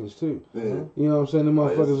Mexicans too. Yeah. You know what I'm saying? The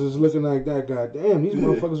motherfuckers is looking like that. Goddamn, these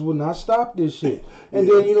motherfuckers will not stop this shit. And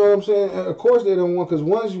then you know what I'm saying? And of course they don't want, because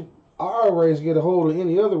once our race get a hold of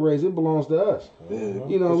any other race, it belongs to us. Yeah.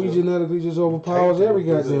 We genetically just overpowers every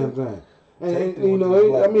goddamn thing.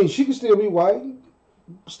 And she can still be white.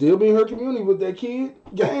 Still be in her community with that kid.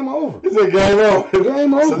 Game over. He said game over.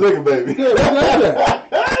 Game over. It's a nigga baby. Yeah, we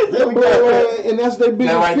got that. And that's their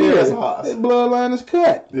biggest right fear. there is Their bloodline is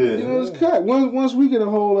cut. Yeah. You know, it's cut. Once we get a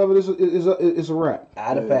hold of it, it's a wrap.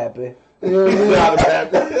 Out of pappy. You know what I mean? Out of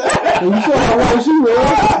pappy. And you saw how white she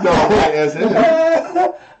was. No, that's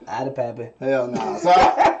it. Out of pappy. Hell no. So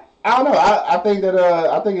I don't know. I think that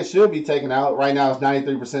I think it should be taken out. Right now, it's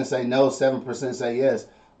 93% say no, 7% say yes.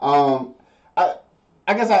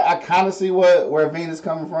 I guess I kind of see where Venus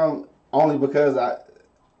coming from, only because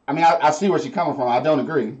I see where she's coming from. I don't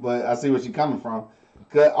agree, but I see where she's coming from.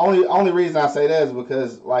 Cause only reason I say that is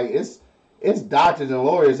because like it's doctors and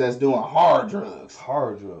lawyers that's doing hard drugs.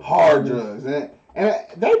 Hard drugs. Hard drugs. And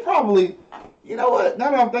they probably, you know what, now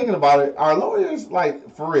that I'm thinking about it, are lawyers,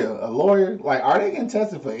 like, for real, a lawyer, like, are they getting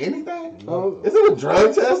tested for anything? Is it a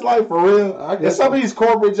drug test, like, for real? I guess And some of these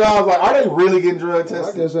corporate jobs, like, are they really getting drug I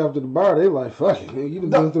tested? guess after the bar, they like, fuck it, man. You done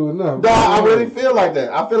been through enough. No, I really feel like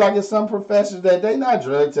that. I feel like it's some professions that they not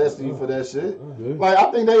drug testing you for that shit. Okay. Like,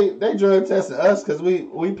 I think they drug testing us because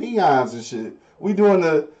we peons and shit. We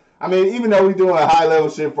doing even though we doing high level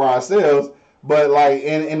shit for ourselves, but like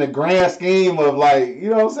in the grand scheme of like,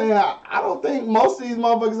 you know what I'm saying? I don't think most of these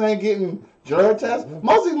motherfuckers ain't getting drug tests.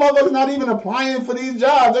 Most of these motherfuckers not even applying for these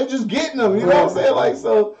jobs. They just getting them. You know what I'm saying? Like,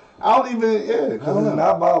 so I don't even, Because it's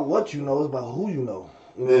not about what you know, it's about who you know.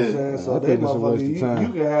 You know what I'm saying? So they motherfuckers,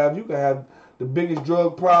 you can have the biggest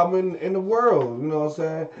drug problem in the world. You know what I'm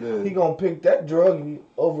saying? Yeah. He gonna pick that drug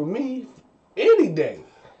over me any day.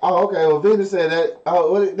 Oh, okay. Well, Venus said that.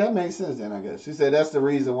 Oh, well, that makes sense then, I guess. She said that's the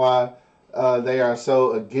reason why they are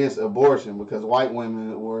so against abortion, because white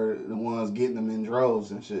women were the ones getting them in droves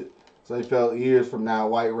and shit. So they felt years from now,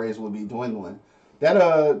 white race would be dwindling.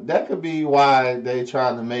 That could be why they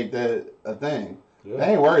trying to make that a thing. Yeah.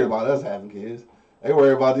 They ain't worried about us having kids. They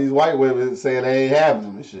worry about these white women saying they ain't having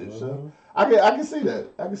them and shit. Mm-hmm. So I can see that.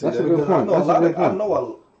 I can see that's that. A good point. I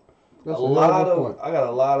got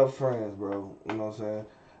a lot of friends, bro. You know what I'm saying?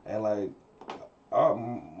 And like,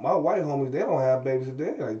 my white homies, they don't have babies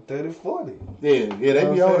today, like 30, 40. Yeah,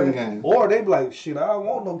 they be older the game. Or they be like, shit, I don't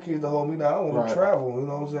want no kids to hold me now. I don't want to travel, you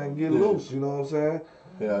know what I'm saying? Get loose, you know what I'm saying?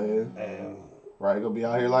 Yeah. And right, gonna be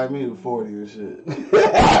out here like me with 40 and shit.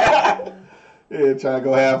 Yeah, trying to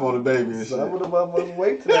go half on the baby and shit. Some of the motherfuckers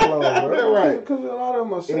wait too long, bro. Right. Because a lot of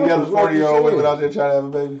them are selfish. Any other 40-year-old women out there trying to have a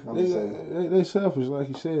baby? I'm just saying. They selfish, like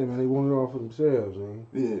you said, man. They want it all for themselves, man.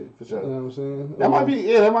 Yeah, for sure. You know what I'm saying? That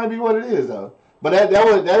might be what it is, though. But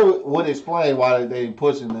that would explain why they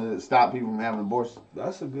pushing to stop people from having abortions.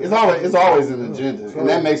 That's a good. It's always an agenda, and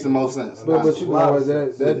that makes the most sense. But you know what?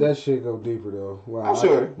 That shit go deeper though. Why, I'm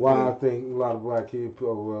sure. Why I think a lot of black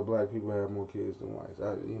people have more kids than whites.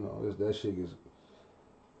 That shit is.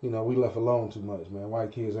 You know, we left alone too much, man.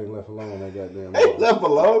 White kids ain't left alone that goddamn. Ain't left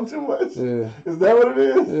alone too much? Yeah. Is that what it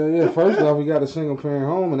is? Yeah. First off, we got a single parent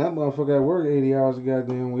home, and that motherfucker at work 80 hours a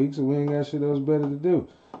goddamn week, so we ain't got shit else better to do.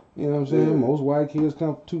 You know what I'm saying? Yeah. Most white kids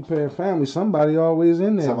come from two-parent families. Somebody always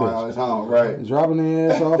in there. Somebody always home, right? Dropping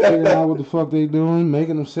their ass off, figuring out what the fuck they doing,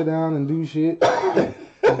 making them sit down and do shit.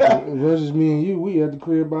 Versus me and you, we at the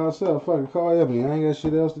crib by ourselves. Fucking call Ebony. I ain't got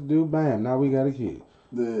shit else to do. Bam. Now we got a kid.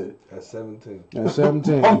 Yeah. At 17. At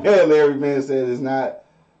 17. My man Larry Man said it's not.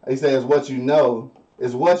 He said it's what you know.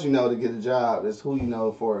 It's what you know to get a job. It's who you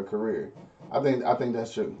know for a career. I think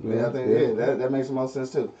that's true. Yeah, that makes the most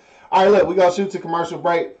sense too. All right, look, we gonna shoot to commercial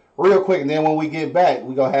break real quick, and then when we get back,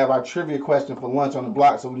 we gonna have our trivia question for lunch on the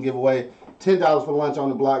block, so we can give away $10 for lunch on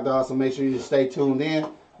the block, dog. So make sure you stay tuned in.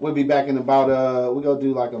 We'll be back in about we gonna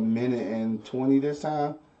do like 1:20 this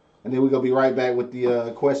time. And then we're going to be right back with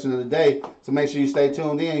the question of the day. So make sure you stay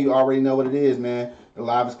tuned in. You already know what it is, man. The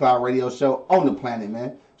Live Cloud Radio Show on the planet,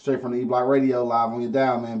 man. Straight from the E-Block Radio, live on your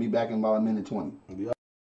dial, man. Be back in about 1:20. Yeah.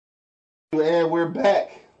 And we're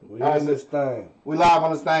back. We on this thing. We live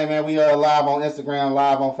on this thing, man. We are live on Instagram,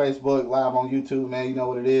 live on Facebook, live on YouTube, man. You know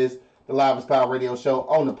what it is. The Live Cloud Radio Show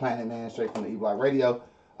on the planet, man. Straight from the E-Block Radio.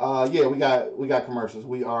 We got commercials.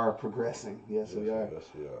 We are progressing. Yes, we are. Yes,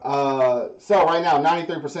 we are. So right now,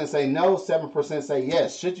 93% say no, 7% say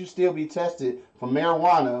yes. Should you still be tested for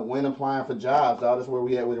marijuana when applying for jobs, dog? That's where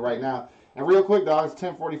we at with it right now. And real quick, dog, it's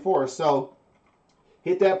 10:44. So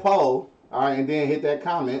hit that poll, all right, and then hit that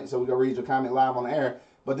comment. So we gonna read your comment live on the air.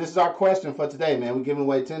 But this is our question for today, man. We're giving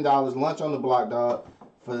away $10 lunch on the block, dog,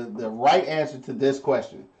 for the right answer to this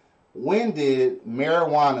question. When did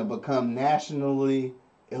marijuana become nationally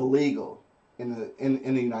illegal in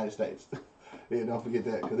the United States? Yeah, don't forget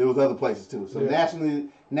that, because there was other places too. So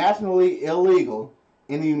nationally illegal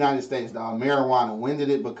in the United States, dog. Marijuana. When did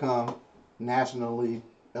it become nationally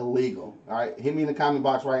illegal? All right, hit me in the comment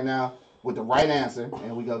box right now with the right answer,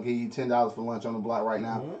 and we gonna give you $10 for lunch on the block right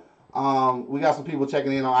now. Mm-hmm. We got some people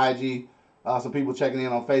checking in on IG. Some people checking in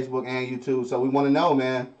on Facebook and YouTube. So we want to know,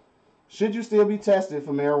 man, should you still be tested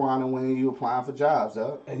for marijuana when you applying for jobs,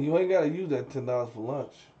 though? And you ain't got to use that $10 for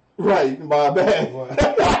lunch. Right, you can buy a bag.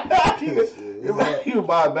 Right. you can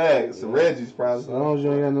buy a bag. Some Reggie's probably. As long as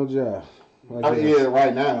you ain't got no job. Like I mean, yeah,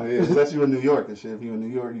 right now, yeah. Unless you in New York and shit. If you in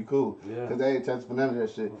New York, you cool. Yeah. Because they ain't testing for none of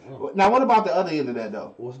that shit. Now, what about the other end of that,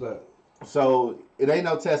 though? What's that? So, it ain't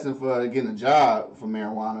no testing for getting a job for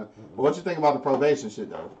marijuana. But what you think about the probation shit,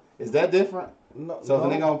 though? Is that different? No. So, if a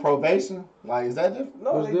nigga on probation, like, is that different?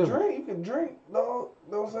 No, What's they different? drink. You can drink. No,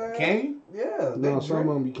 know what I'm saying? Can you? Yeah. No, some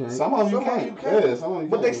of them you can't. Some of them you can't. Yeah, some of them you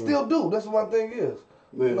But they can't. still do. That's what my thing is.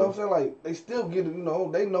 Yeah. You know what I'm saying? Like, they still get it, you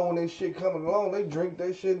know, they know when they shit coming along, they drink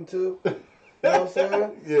their shit until, you know what I'm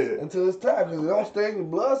saying? Yeah. Until it's time, because it don't stay in your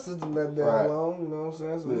blood system that damn Right. long, you know what I'm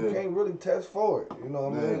saying? So Yeah. you can't really test for it, you know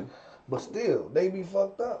what I Yeah. mean? But still, they be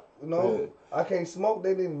fucked up, you know? Yeah. I can't smoke,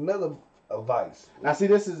 they need another vice. Now, see,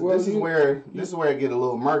 this is Well, this is where it get a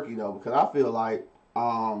little murky though, because I feel like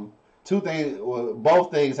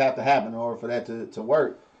both things have to happen in order for that to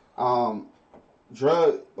work.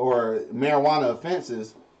 Drug or marijuana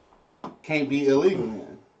offenses can't be illegal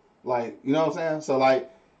then. Like, you know what I'm saying? So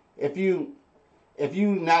like, if you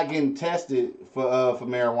not getting tested for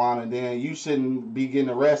marijuana, then you shouldn't be getting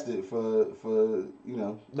arrested for you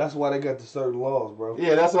know. That's why they got the certain laws, bro.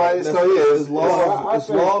 Yeah, that's why. It's It's laws.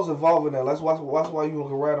 laws involving that. That's why you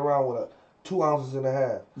can ride around with a 2 ounces and a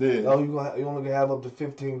half. Yeah. You know, you only can have up to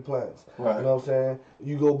 15 plants. Right. You know what I'm saying?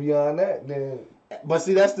 You go beyond that, then But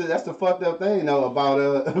see, that's the fucked up thing, though,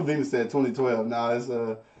 about Venus said 2012. No, it's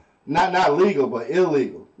not legal, but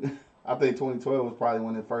illegal. I think 2012 was probably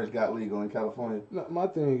when it first got legal in California. No, my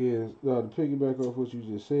thing is, to piggyback off what you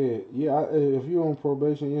just said, yeah, if you're on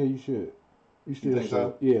probation, yeah, you should. You still think should.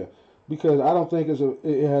 so? Yeah. Because I don't think it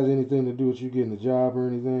has anything to do with you getting a job or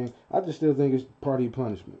anything. I just still think it's part of your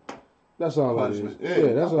punishment. That's all Punishment. that is.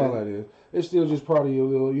 Yeah, That's okay. all that is. It's still just part of your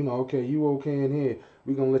little, you know, okay, you okay in here.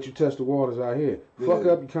 We're going to let you test the waters out here. Fuck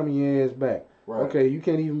Yeah. up, you coming your ass back. Right. Okay, you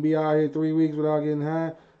can't even be out here 3 weeks without getting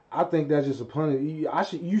high. I think that's just a punishment.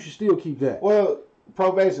 You should still keep that. Well,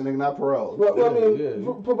 probation, nigga, not parole. Well, I mean,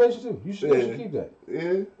 yeah. probation too. You should Yeah. keep that. Yeah.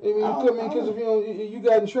 I mean, because if you don't, you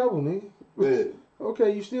got in trouble, nigga. Yeah.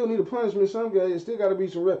 Okay, you still need a punishment. Some guys, it still got to be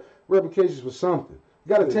some replications for something. You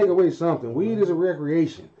got to Yeah. take away something. Weed is a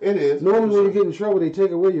recreation. It is. Normally, when you get in trouble, they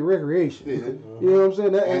take away your recreation. Yeah. You know what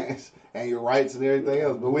I'm saying? And your rights and everything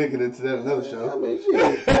else, but we'll get into that another I show. mean,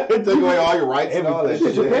 shit. Take away all your rights and all that Shit,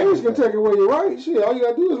 shit. your parents can take away your rights. Shit, all you got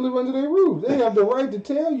to do is live under their roof. They have the right to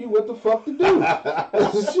tell you what the fuck to do.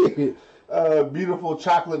 Shit. Beautiful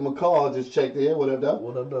Chocolate McCall just checked in. What up, though?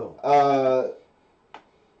 what up, though?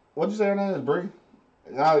 What'd you say her name is? Bree?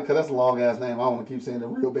 Because that's a long ass name. I don't want to keep saying the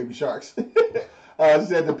real baby sharks. She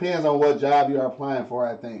said depends on what job you are applying for.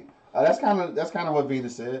 I think that's kind of what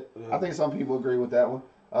Venus said. Yeah. I think some people agree with that one.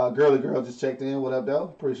 Girly girl just checked in. What up, though?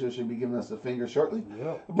 Pretty sure she'll be giving us a finger shortly.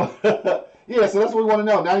 Yep. But yeah, so that's what we want to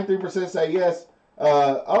know. 93% say yes.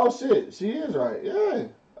 Oh shit, she is right. Yeah.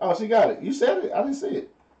 Oh, she got it. You said it. I didn't see it.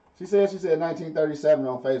 She said 1937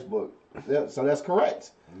 on Facebook. Yep. So that's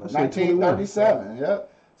correct. 1937.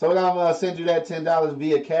 Yep. So we're gonna send you that $10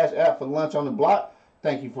 via Cash App for lunch on the block.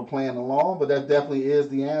 Thank you for playing along, but that definitely is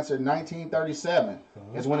the answer. 1937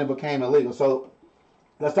 is when it became illegal. So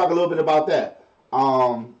let's talk a little bit about that.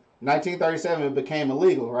 1937 it became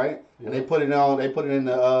illegal, right? Yeah. And they put it in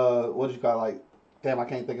the what do you call it? Like, damn, I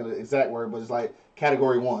can't think of the exact word, but it's like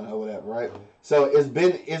category 1 or whatever, right? So it's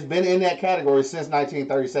been in that category since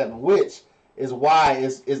 1937, which is why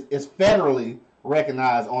it's federally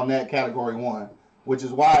recognized on that category 1. Which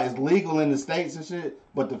is why it's legal in the states and shit,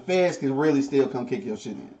 but the feds can really still come kick your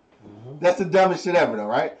shit in. Mm-hmm. That's the dumbest shit ever, though,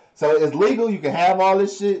 right? So it's legal. You can have all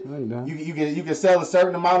this shit. No, you don't. You can sell a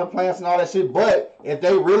certain amount of plants and all that shit. But if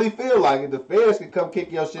they really feel like it, the feds can come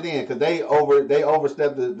kick your shit in because they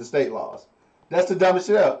overstep the state laws. That's the dumbest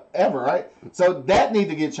shit ever, right? So that need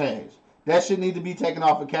to get changed. That shit need to be taken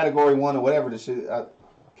off of category 1 or whatever the shit.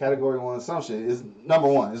 Category 1, some shit is number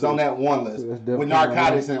 1. It's on that one list That's definitely with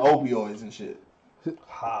narcotics and opioids and shit.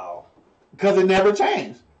 How? Because it never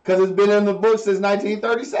changed. Because it's been in the books since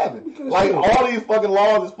 1937. Because Like, shit. all these fucking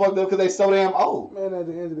laws is fucked up because they so damn old. Man, at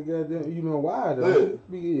the end of the goddamn, you know why though?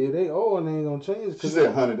 Yeah, they owe and they ain't gonna change. She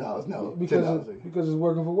said $100. No, $10. Because it's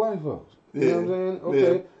working for white folks. You know what I'm saying?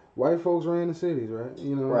 Okay, white folks ran the cities, right?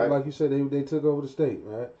 You know, Right. like you said, they took over the state,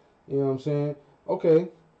 right? You know what I'm saying? Okay,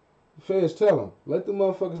 feds tell them, let the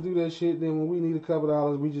motherfuckers do that shit. Then when we need a couple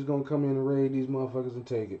dollars, we just gonna come in and raid these motherfuckers and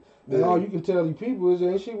take it. And Yeah. all you can tell these people is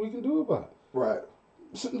there ain't shit we can do about it. Right.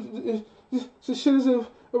 So shit is a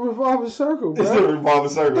revolving circle, bro. It's a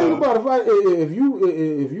revolving circle. Think about it. If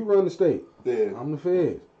you run the state, yeah. I'm the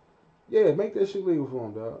feds. Yeah, make that shit legal for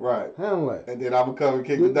them, dog. Right. Handle that. And then I'm gonna come and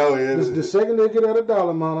kick the door in. The second they get out a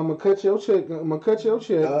dollar amount, I'm gonna cut your check. And we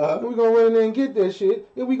gonna run in there and get that shit.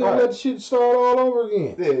 And we gonna let the shit start all over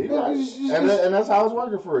again. Yeah, and that's how it's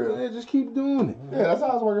working for real. Yeah, just keep doing it. Yeah, that's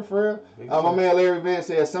how it's working for real. My man Larry Vance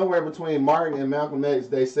said somewhere between Martin and Malcolm X,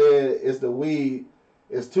 they said it's the weed.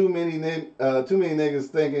 It's too many niggas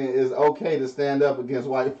thinking it's okay to stand up against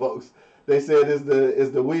white folks. They said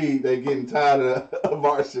it's the weed. They getting tired of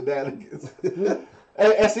our shenanigans.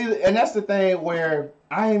 and that's the thing where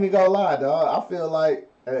I ain't even gonna lie, dog. I feel like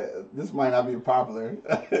this might not be popular.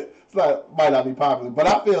 Might not be popular, but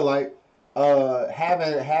I feel like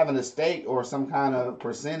having a stake or some kind of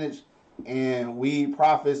percentage in weed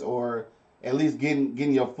profits, or at least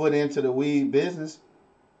getting your foot into the weed business,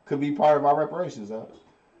 could be part of our reparations, though.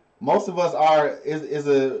 Most of us is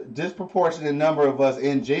a disproportionate number of us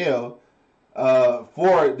in jail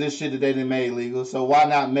for this shit that they done made legal. So why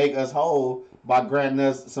not make us whole by granting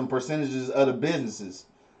us some percentages of the businesses?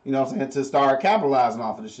 You know what I'm saying? To start capitalizing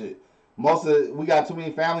off of the shit. We got too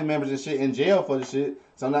many family members and shit in jail for the shit.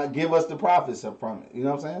 So not give us the profits up from it. You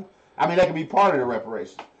know what I'm saying? I mean, that can be part of the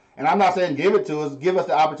reparations. And I'm not saying give it to us. Give us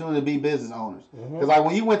the opportunity to be business owners. Because like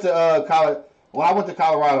when you went to when I went to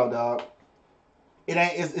Colorado, dog,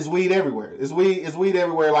 it's weed everywhere. It's weed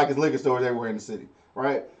everywhere, like it's liquor stores everywhere in the city,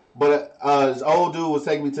 right? But this old dude was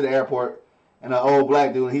taking me to the airport, and an old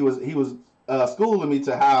black dude, and he was schooling me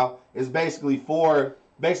to how it's basically four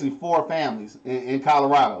families in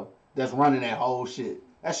Colorado that's running that whole shit.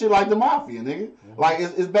 That shit like the mafia, nigga. Like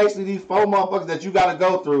it's basically these four motherfuckers that you got to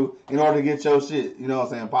go through in order to get your shit. You know what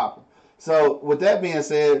I'm saying, popping. So with that being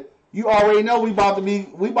said, you already know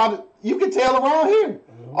you can tell around here.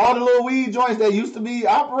 All the little weed joints that used to be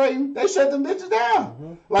operating, they shut them bitches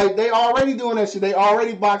down. Like, they already doing that shit. They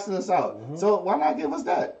already boxing us out. So why not give us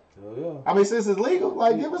that? Yeah. I mean, since it's legal,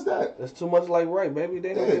 like, give us that. That's too much like right, baby.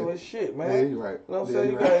 They don't give us shit, man. Yeah, you're right. You know what I'm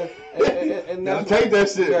saying? You gotta, and that's take that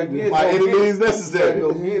shit. By any means necessary. You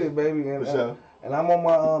gotta go get it, baby. And, for sure. And I'm on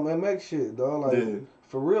my MX shit, dog. Like,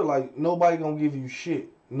 for real, like, nobody gonna give you shit.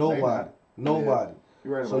 Nobody. Yeah.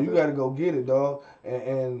 You're right. So you gotta go get it, dog.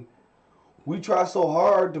 And we try so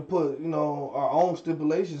hard to put, our own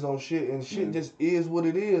stipulations on shit, and shit just is what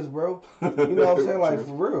it is, bro. You know what I'm saying? Like,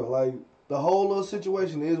 for real. Like, the whole little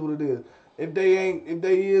situation is what it is. If they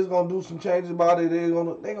is gonna do some changes about it, they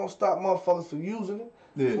gonna stop motherfuckers from using it.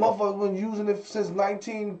 Yeah. Motherfuckers been using it since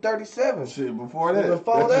 1937. Shit, before that.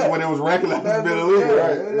 Before That's just when it was recognized as being illegal,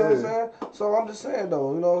 right? You know what I'm saying? So I'm just saying,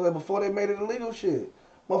 though, you know what I'm saying? Before they made it illegal, shit,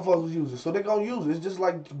 motherfuckers was using it. So they gonna use it. It's just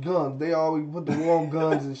like guns. They always put the war on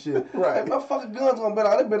guns and shit. Right. Hey, motherfucking guns gonna be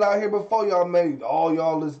out. They been out here before y'all made all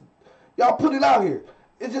y'all this. Y'all put it out here.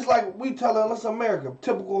 It's just like we telling us America,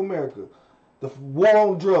 typical America. The war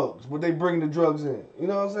on drugs, where they bring the drugs in. You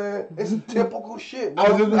know what I'm saying? It's typical shit.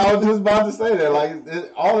 I was just about to say that.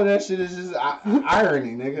 Like, all of that shit is just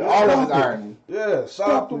irony, nigga. All of it's irony. Yeah,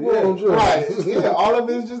 stop the war on drugs. Right. Yeah, all of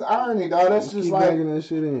it is just irony, dog. That's just keep like banging that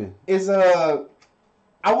shit in. It's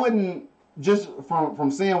I wouldn't just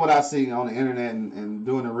from seeing what I see on the internet and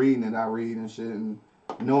doing the reading that I read and shit, and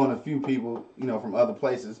knowing a few people, from other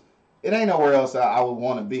places. It ain't nowhere else I would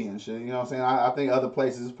want to be and shit. You know what I'm saying? I think other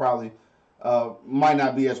places probably might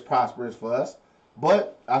not be as prosperous for us,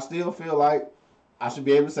 but I still feel like I should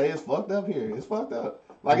be able to say it's fucked up here. It's fucked up.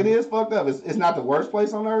 Like, it is fucked up. It's not the worst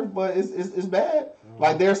place on earth, but it's bad.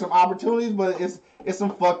 Like, there's some opportunities, but it's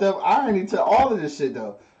some fucked up irony to all of this shit,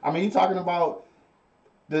 though. I mean, you talking about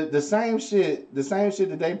the same shit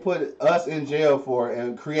that they put us in jail for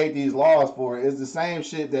and create these laws for is the same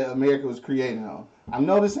shit that America was creating on. I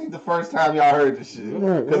know this ain't the first time y'all heard this shit,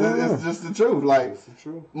 because it's just the truth. Like,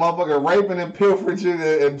 motherfucking raping and pilfering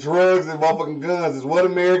and drugs and motherfucking guns is what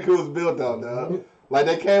America was built on, dog. Like,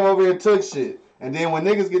 they came over here and took shit, and then when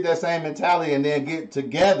niggas get that same mentality and then get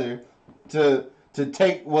together to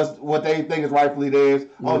take what they think is rightfully theirs,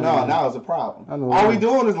 now it's a problem. All we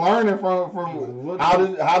doing is learning from how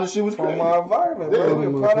the shit was created. From our environment, bro. We're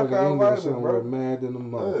a product of our environment, bro. Mad than a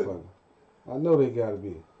motherfucker. I know they gotta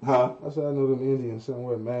be. Huh? That's why I know them Indians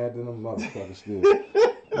somewhere mad than a motherfucker still.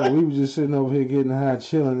 Like, we was just sitting over here getting high,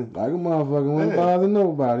 chilling like a motherfucker. Wouldn't bother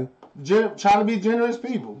nobody. Trying to be generous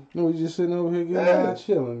people. No, we just sitting over here getting high,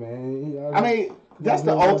 chilling, man. I mean, that's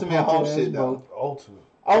the ultimate whole shit, though.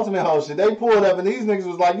 Ultimate whole shit. They pulled up and these niggas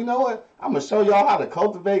was like, you know what? I'm going to show y'all how to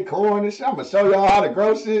cultivate corn and shit. I'm going to show y'all how to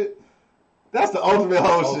grow shit. That's the ultimate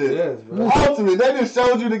whole shit. Yes, ultimate. They just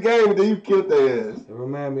showed you the game and then you killed their ass. It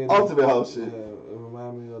remind me of ultimate whole shit. Yeah, it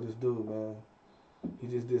remind me of this dude, man. He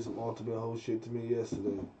just did some ultimate whole shit to me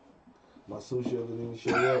yesterday. My sushi didn't even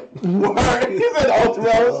show up. What? He said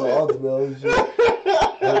ultimate whole shit. Ultimate whole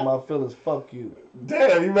shit. Hurt my feelings. Fuck you.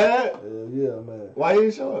 Damn, you mad? Yeah, man. Why he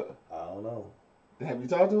didn't show up? I don't know. Have you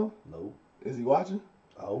talked to him? Nope. Is he watching?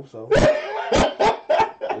 I hope so.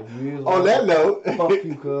 If you is On that note, fuck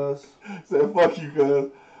you, cuz. Said fuck you,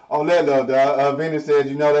 cuz. On that note, dog, Vinny said,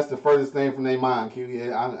 that's the furthest thing from their mind, Q.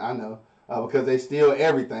 Yeah, I know. Because they steal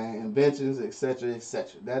everything, inventions, etc.,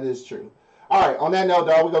 etc. That is true. All right, on that note,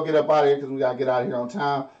 dog, we're going to get up out of here because we got to get out of here on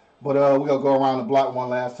time. But we're going to go around the block one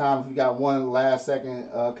last time. If you got one last second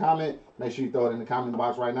comment, make sure you throw it in the comment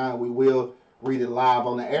box right now, and we will read it live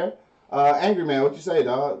on the air. Angry Man, what you say,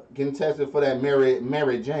 dog? Getting tested for that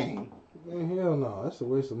Mary Jane. Man, hell no. That's a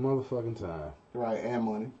waste of motherfucking time. Right, and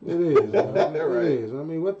money. It is, man. Right. It is. I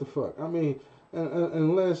mean, what the fuck? I mean,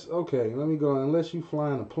 unless, okay, let me go. Unless you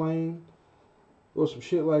flying a plane or some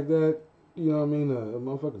shit like that, you know what I mean? A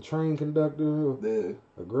motherfucking train conductor, Yeah.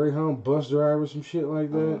 a Greyhound bus driver, some shit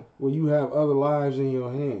like that, where you have other lives in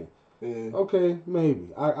your hand. Yeah. Okay, maybe.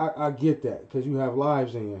 I get that, because you have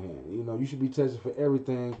lives in your hand. You know, you should be tested for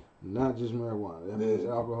everything, not just marijuana. That means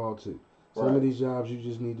alcohol, too. Some of these jobs you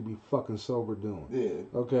just need to be fucking sober doing.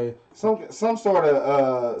 Yeah. Okay. Some sort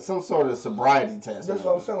of sobriety test. That's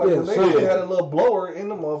what I'm saying. Like they had a little blower in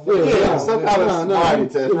the motherfucker. Yeah, some kind of sobriety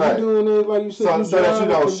test, right? You're doing it like you said. So that you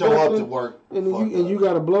don't show up to work. And you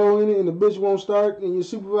got a blow in it, and the bitch won't start, and your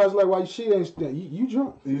supervisor's like, "Why she ain't? You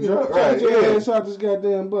drunk? You drunk? Right? Get your ass out this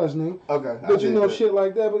goddamn bus, nigga." Okay. But you know shit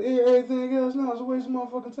like that. But everything else, no, it's a waste of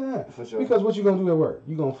motherfucking time. For sure. Because what you gonna do at work?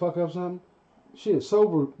 You gonna fuck up something? Shit,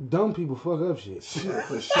 sober dumb people fuck up shit.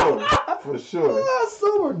 For sure. For sure.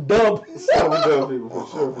 Sober dumb people. Sober dumb people. For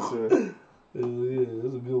sure. Yeah,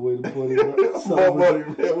 that's a good way to put it. More money,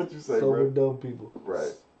 man. What you say, sober bro? dumb people.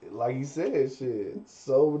 Right. Like you said, shit.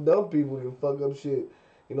 Sober dumb people can fuck up shit.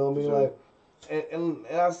 You know what I mean? Sure. Like, and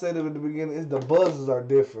I said it at the beginning. It's the buzzes are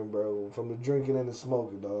different, bro. From the drinking and the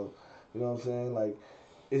smoking, dog. You know what I'm saying? Like,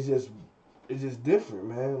 it's just different,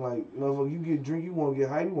 man. Like, you know, if you get drink, you want to get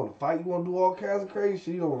high, you want to fight, you want to do all kinds of crazy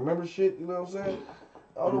shit. You don't remember shit. You know what I'm saying?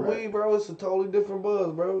 On the weed, bro, it's a totally different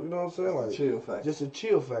buzz, bro. You know what I'm saying? Like, chill factor. Just a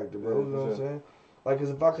chill factor, bro. You know what I'm saying? Like,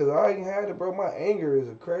 cause I ain't had it, bro. My anger is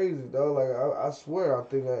crazy, dog. Like, I swear, I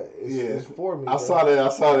think it's for me. I saw that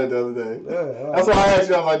the other day. Yeah. That's why I asked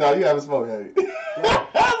you. I was like, no, you haven't smoked, have you? Yeah.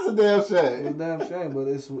 That's a damn shame. It's a damn shame, but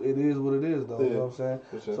it is what it is, though. Yeah. You know what I'm saying?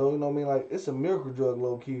 Sure. So, you know what I mean? Like, it's a miracle drug,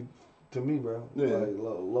 low key, to me, bro. Yeah. Like,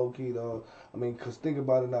 low key, dog. I mean, cause think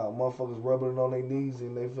about it now. Motherfuckers rubbing it on their knees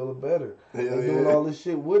and they feeling better. They doing all this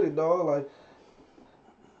shit with it, dog. Like,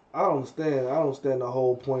 I don't understand the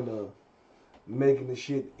whole point of making the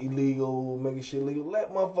shit illegal, making shit legal.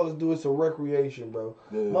 Let motherfuckers do it. It's a recreation, bro.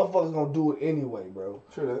 Yeah. Motherfuckers gonna do it anyway, bro.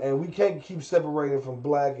 True that. And we can't keep separating from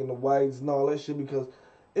black and the whites and all that shit because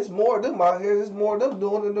it's more of them out here. There's more of them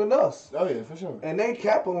doing it than us. Oh yeah, for sure. And they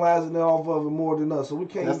capitalizing off of it more than us. So we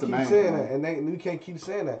can't keep saying that. And we can't keep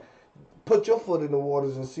saying that. Put your foot in the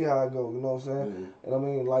waters and see how it goes. You know what I'm saying? Yeah. And I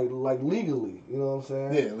mean, like legally. You know what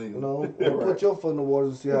I'm saying? Yeah, legally. You know, put your foot in the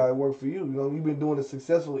waters and see how it works for you. You know, you've been doing it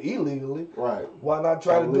successfully illegally. Right. Why not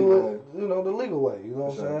try to do it? You know, the legal way. You know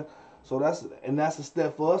what I'm saying? So that's a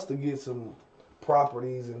step for us to get some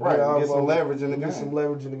properties and get some leverage in the game. Get some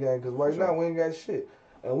leverage in the game because right now we ain't got shit.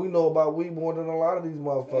 And we know about weed more than a lot of these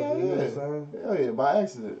motherfuckers. You know what I'm saying? Hell yeah, by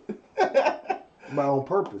accident. By on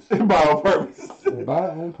purpose. By on purpose. By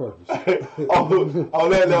on purpose. on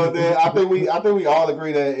that note, then I think we all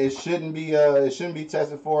agree that it shouldn't be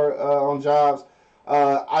tested for on jobs.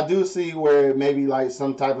 I do see where maybe like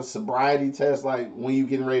some type of sobriety test, like when you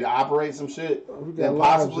getting ready to operate some shit, that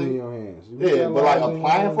possibly in your hands. But like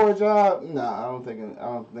applying for a job, I don't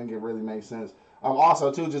think it really makes sense.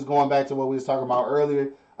 Also too, just going back to what we was talking about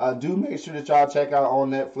earlier, do make sure that y'all check out on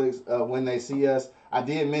Netflix When They See Us. I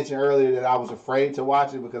did mention earlier that I was afraid to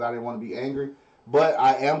watch it because I didn't want to be angry, but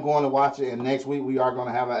I am going to watch it, and next week we are going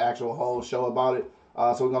to have an actual whole show about it.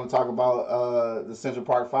 So we're going to talk about the Central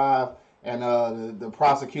Park 5 and the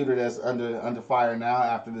prosecutor that's under fire now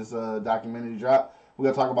after this documentary drop. We're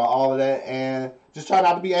going to talk about all of that and just try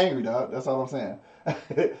not to be angry, dog. That's all I'm saying.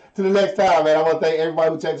 To the next time, man, I want to thank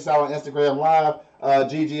everybody who checked us out on Instagram Live.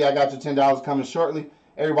 Gigi, I got your $10 coming shortly.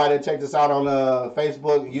 Everybody that checked us out on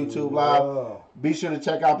Facebook, YouTube Live. Be sure to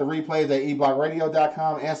check out the replays at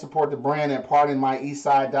eblockradio.com and support the brand at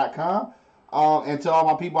pardonmyeastside.com. And to all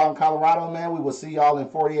my people out in Colorado, man, we will see y'all in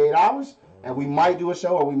 48 hours. And we might do a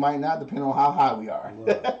show or we might not, depending on how high we are.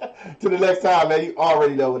 To the next time, man, you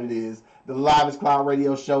already know what it is. The livest cloud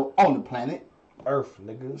radio show on the planet. earth,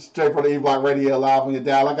 nigga. Straight from the E-Block Radio live on your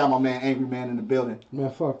dial. I got my man Angry Man in the building.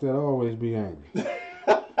 Man, fuck that. Always be angry.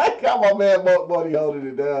 I got my man Monk Money holding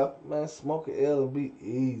it down. Man, smoking L and be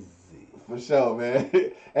easy. For sure, man.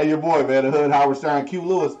 And your boy, man, the Hood Howard Stern, Q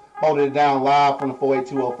Lewis, holding it down live from the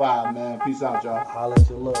 48205, man. Peace out, y'all. Holla at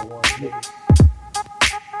your loved ones, nigga.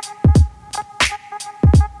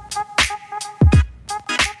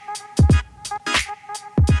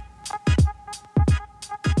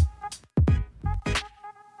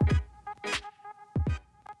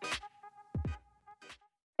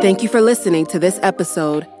 Thank you for listening to this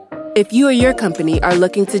episode. If you or your company are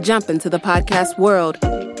looking to jump into the podcast world,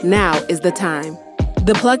 now is the time.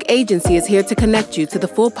 The Plug Agency is here to connect you to the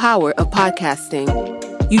full power of podcasting.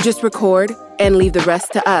 You just record and leave the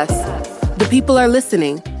rest to us. The people are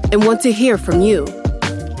listening and want to hear from you.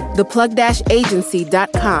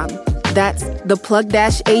 Theplug-agency.com. That's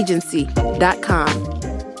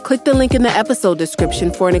theplug-agency.com. Click the link in the episode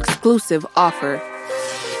description for an exclusive offer.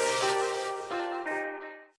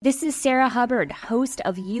 This is Sarah Hubbard, host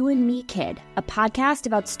of You and Me Kid, a podcast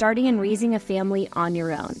about starting and raising a family on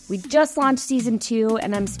your own. We just launched season 2,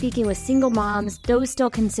 and I'm speaking with single moms, those still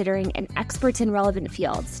considering, and experts in relevant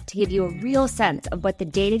fields to give you a real sense of what the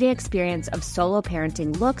day-to-day experience of solo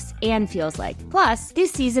parenting looks and feels like. Plus,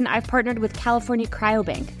 this season, I've partnered with California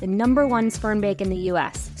Cryobank, the #1 sperm bank in the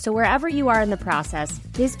U.S. So wherever you are in the process,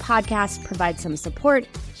 this podcast provides some support,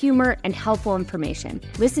 humor, and helpful information.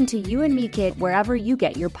 Listen to You and Me Kid wherever you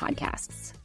get your podcasts.